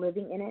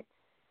living in it?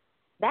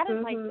 That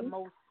is like the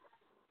most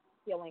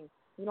feeling,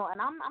 and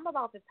I'm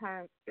about to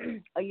turn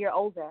a year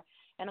older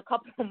in a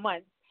couple of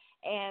months,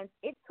 and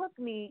it took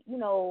me,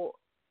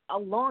 a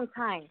long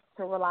time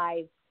to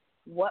realize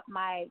what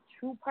my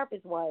true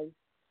purpose was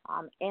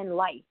in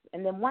life.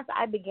 And then once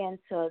I began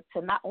to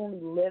not only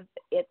live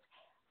it,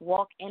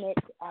 walk in it,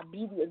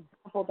 be the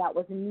example that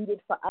was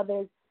needed for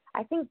others,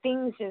 I think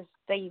things just,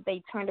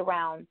 they turned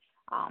around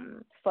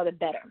for the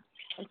better.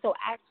 And so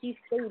as she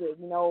stated,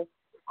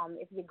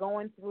 if you're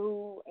going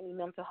through any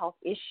mental health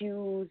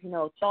issues,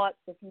 thoughts,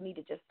 if you need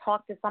to just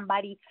talk to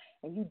somebody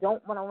and you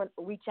don't want to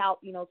reach out,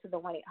 to the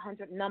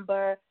 1-800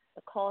 number,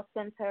 the call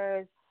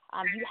centers,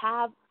 you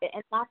have,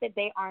 and not that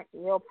they aren't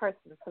real persons,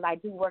 because I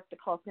do work the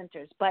call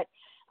centers, but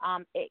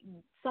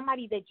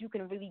somebody that you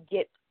can really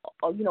get,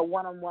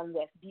 one-on-one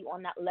with, be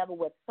on that level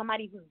with,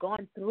 somebody who's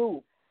gone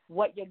through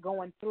what you're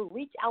going through.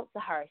 Reach out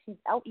to her. She's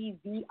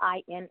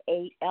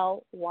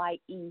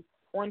LEVINALYE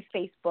on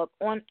Facebook,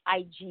 on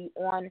IG,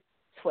 on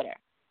Twitter,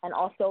 and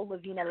also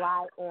Lavina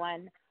Lie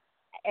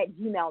at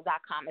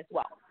gmail.com as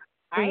well.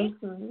 All right?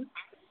 Mm-hmm.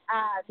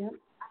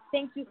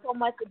 Thank you so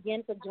much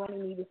again for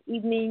joining me this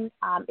evening.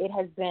 It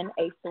has been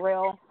a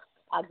thrill.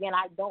 Again,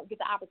 I don't get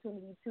the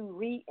opportunity to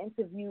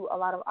re-interview a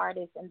lot of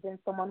artists, and then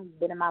someone who's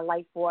been in my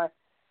life for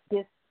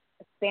this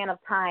span of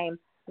time,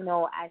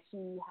 as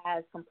she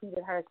has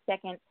completed her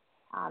second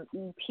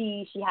EP.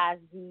 She has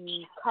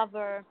the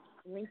cover,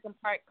 Linkin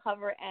Park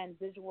cover, and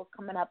visuals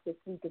coming up this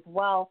week as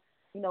well.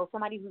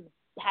 Somebody who's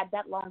had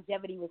that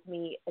longevity with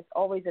me, it's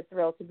always a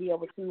thrill to be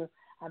able to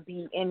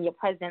be in your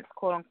presence,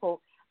 quote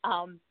unquote,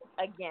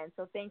 again.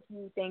 So thank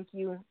you.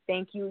 Your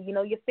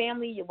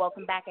family, you're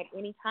welcome back at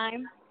any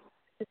time.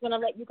 Just want to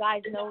let you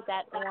guys know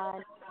that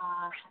on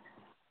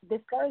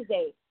this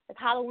Thursday, it's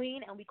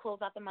Halloween, and we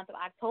close out the month of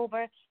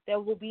October. There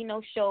will be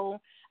no show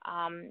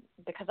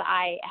because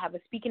I have a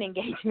speaking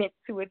engagement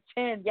to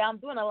attend. Yeah, I'm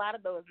doing a lot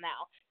of those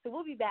now. So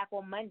we'll be back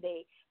on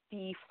Monday,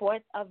 the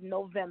 4th of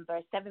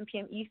November, 7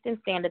 p.m. Eastern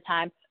Standard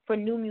Time for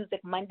New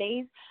Music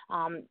Mondays.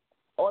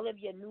 All of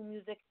your new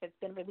music that's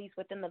been released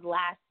within the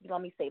last,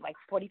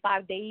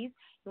 45 days,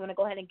 you want to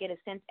go ahead and get it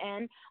sent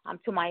in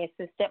to my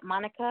assistant,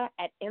 Monica,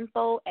 at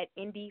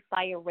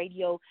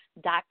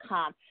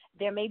info@indiefireradio.com.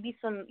 There may be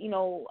some,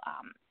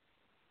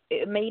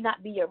 it may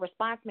not be, your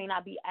response may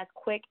not be as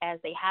quick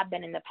as they have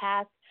been in the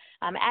past,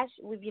 As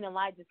Lavina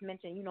Lai just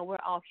mentioned, we're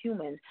all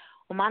humans.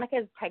 Well, Monica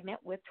is pregnant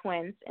with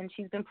twins, and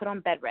she's been put on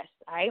bed rest,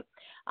 all right?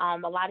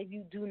 A lot of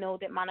you do know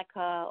that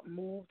Monica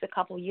moved a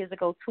couple of years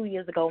ago, 2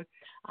 years ago,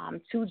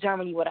 to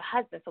Germany with her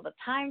husband. So the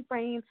time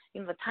frame,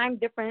 the time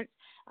difference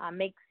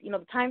makes,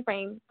 the time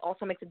frame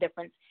also makes a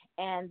difference.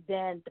 And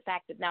then the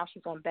fact that now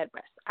she's on bed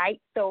rest, all right?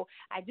 So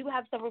I do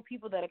have several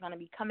people that are going to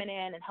be coming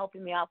in and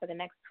helping me out for the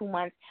next 2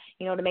 months,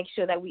 to make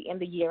sure that we end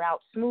the year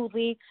out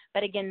smoothly.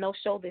 But again, no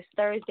show this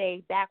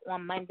Thursday, back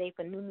on Monday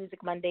for New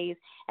Music Mondays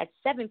at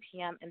 7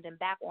 p.m., and then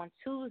back on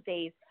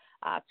Tuesday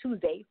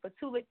for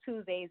Tulic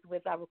Tuesdays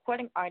with our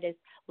recording artist,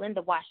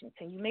 Linda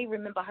Washington. You may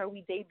remember her.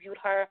 We debuted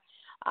her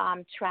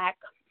track.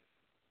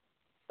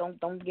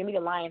 Don't give me the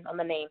line on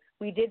the name.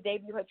 We did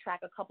debut her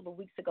track a couple of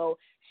weeks ago.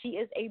 She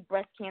is a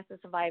breast cancer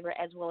survivor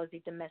as well as a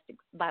domestic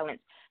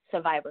violence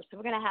survivor. So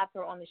we're going to have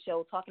her on the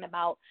show talking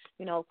about,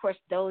 of course,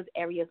 those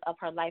areas of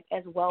her life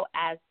as well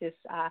as this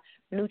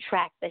new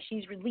track that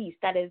she's released.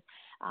 That is,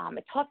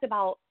 it talks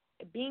about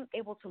being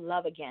able to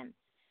love again,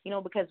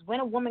 because when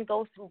a woman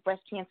goes through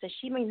breast cancer,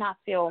 she may not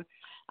feel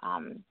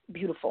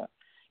beautiful.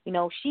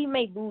 She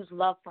may lose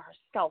love for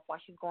herself while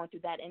she's going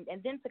through that.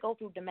 And then to go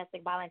through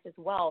domestic violence as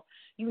well,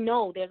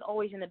 there's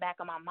always in the back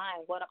of my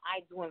mind, what am I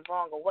doing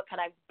wrong, or what could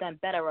I have done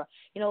better?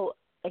 Or,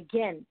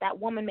 again, that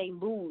woman may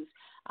lose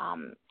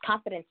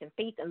confidence and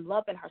faith and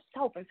love in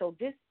herself. And so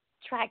this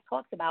track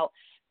talks about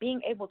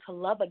being able to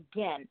love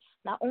again,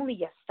 not only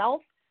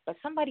yourself, but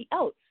somebody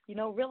else,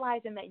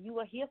 realizing that you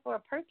are here for a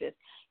purpose,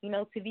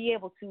 to be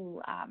able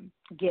to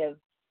give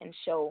and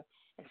show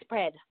and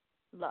spread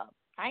love,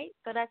 right?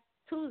 So that's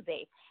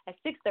Tuesday at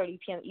 6:30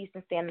 p.m.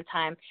 Eastern Standard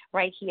Time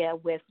right here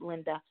with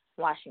Linda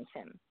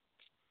Washington.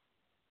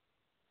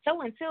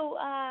 So until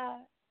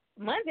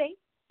Monday,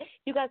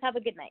 you guys have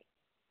a good night.